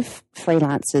lot of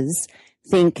freelancers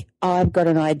think, I've got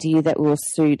an idea that will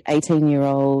suit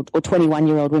 18-year-old or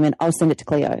 21-year-old women, I'll send it to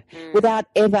Clio, without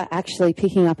ever actually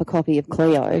picking up a copy of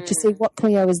Clio to see what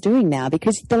Clio is doing now,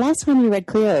 because the last time you read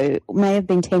Clio may have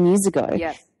been 10 years ago.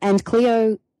 Yes. And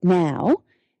Clio now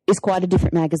is quite a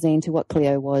different magazine to what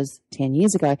Clio was 10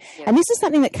 years ago. Yeah. And this is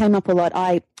something that came up a lot.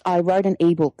 I wrote an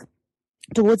ebook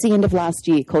towards the end of last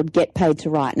year called Get Paid to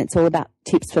Write, and it's all about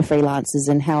tips for freelancers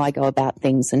and how I go about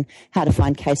things and how to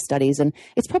find case studies. And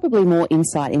it's probably more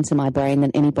insight into my brain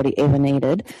than anybody ever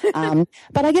needed.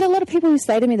 But I get a lot of people who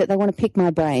say to me that they want to pick my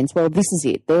brains. Well, this is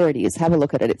it. There it is. Have a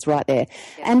look at it. It's right there.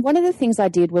 Yeah. And one of the things I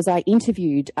did was I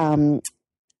interviewed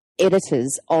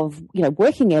editors of,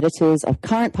 working editors of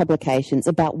current publications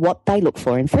about what they look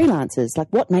for in freelancers, like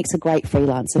what makes a great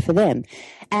freelancer for them.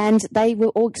 And they were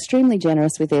all extremely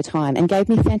generous with their time and gave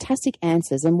me fantastic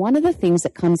answers. And one of the things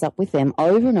that comes up with them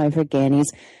over and over again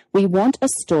is we want a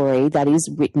story that is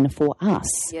written for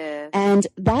us. Yeah. And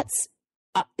that's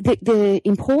the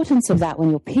importance of that when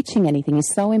you're pitching anything is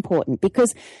so important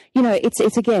because,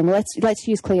 it's again, let's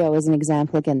use Clio as an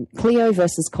example again. Clio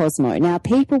versus Cosmo. Now,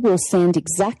 people will send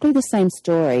exactly the same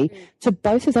story to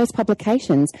both of those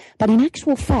publications, but in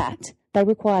actual fact, they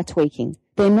require tweaking.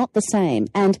 They're not the same.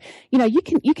 And, you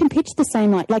can pitch the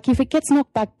same, like if it gets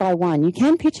knocked back by one, you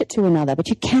can pitch it to another, but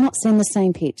you cannot send the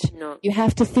same pitch. No. You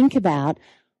have to think about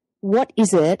what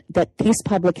is it that this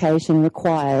publication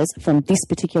requires from this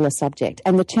particular subject?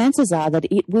 And the chances are that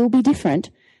it will be different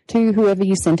to whoever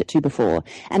you sent it to before.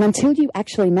 And until you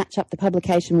actually match up the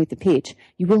publication with the pitch,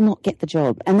 you will not get the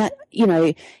job. And that,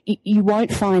 you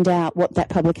won't find out what that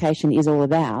publication is all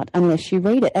about unless you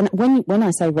read it. And when I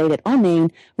say read it, I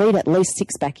mean read at least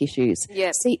 6 back issues.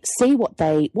 Yes. See what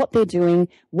they're doing,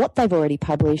 what they've already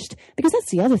published, because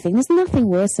that's the other thing. There's nothing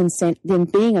worse than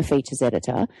being a features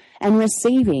editor and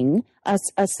receiving a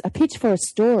pitch for a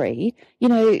story,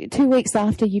 2 weeks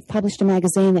after you've published a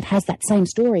magazine that has that same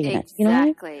story in it.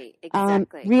 Exactly.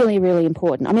 Really, really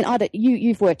important. I mean,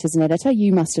 you've worked as an editor.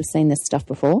 You must have seen this stuff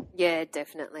before. Yeah,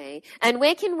 definitely. And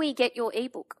where can we get your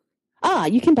ebook?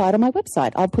 You can buy it on my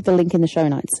website. I'll put the link in the show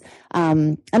notes.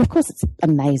 And of course, it's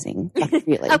amazing. Like,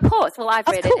 really. Of course. Well, I've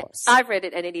read it. I've read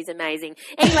it and it is amazing.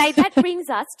 Anyway, that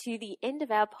brings us to the end of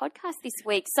our podcast this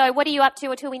week. So what are you up to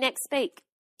until we next speak?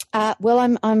 Well,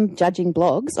 I'm judging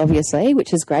blogs, obviously,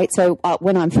 which is great. So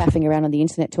when I'm faffing around on the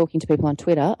internet talking to people on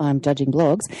Twitter, I'm judging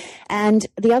blogs. And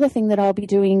the other thing that I'll be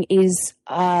doing is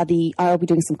I'll be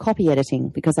doing some copy editing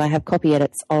because I have copy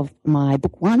edits of my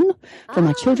book 1 for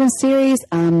my children's series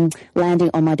landing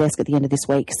on my desk at the end of this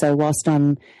week. So whilst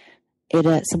I'm sort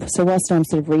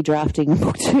of redrafting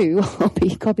book 2, I'll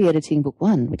be copy editing book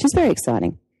 1, which is very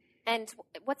exciting. And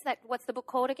what's the book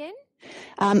called again?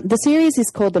 The series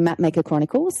is called The Mapmaker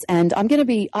Chronicles, and I'm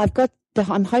hoping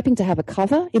to have a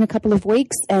cover in a couple of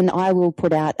weeks, and I will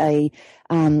put out a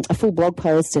full blog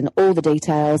post and all the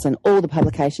details and all the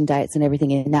publication dates and everything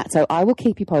in that. So I will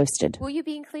keep you posted. Will you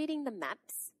be including the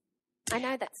maps? I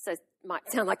know that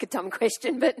might sound like a dumb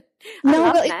question, but I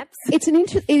love maps. Oh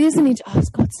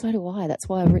God, so do I. That's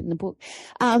why I've written the book.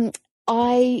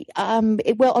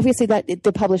 Obviously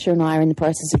the publisher and I are in the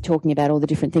process of talking about all the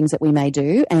different things that we may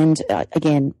do. And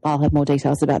again, I'll have more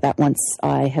details about that once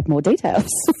I have more details.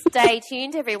 Stay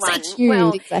tuned, everyone. Stay tuned,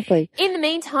 well, exactly. In the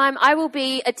meantime, I will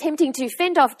be attempting to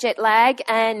fend off jet lag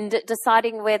and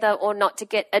deciding whether or not to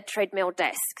get a treadmill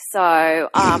desk. So,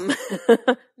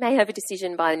 may have a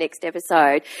decision by the next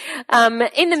episode.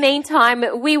 In the meantime,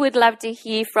 we would love to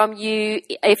hear from you.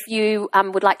 If you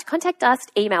would like to contact us,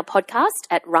 email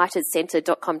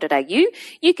podcast@writerscentre.com.au.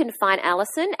 You can find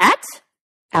Alison at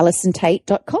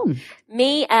AlisonTate.com.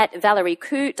 Me at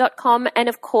ValerieKhoo.com. And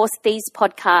of course, these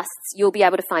podcasts, you'll be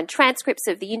able to find transcripts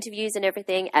of the interviews and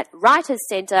everything at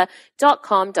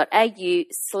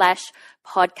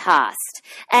writerscentre.com.au/podcast.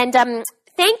 And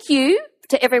thank you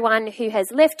to everyone who has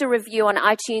left a review on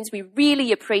iTunes. We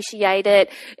really appreciate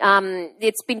it.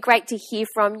 It's been great to hear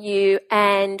from you.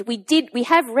 And we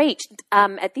have reached,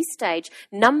 at this stage,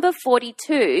 number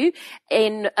 42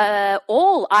 in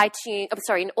all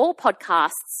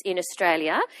podcasts in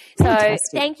Australia. Fantastic.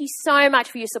 So thank you so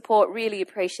much for your support. Really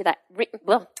appreciate that.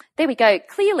 Well, there we go.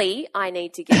 Clearly, I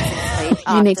need to get some sleep.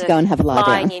 You need to go and have a lie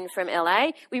flying down. in from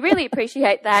LA. We really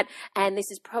appreciate that. And this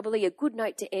is probably a good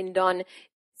note to end on.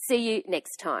 See you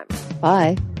next time.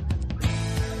 Bye.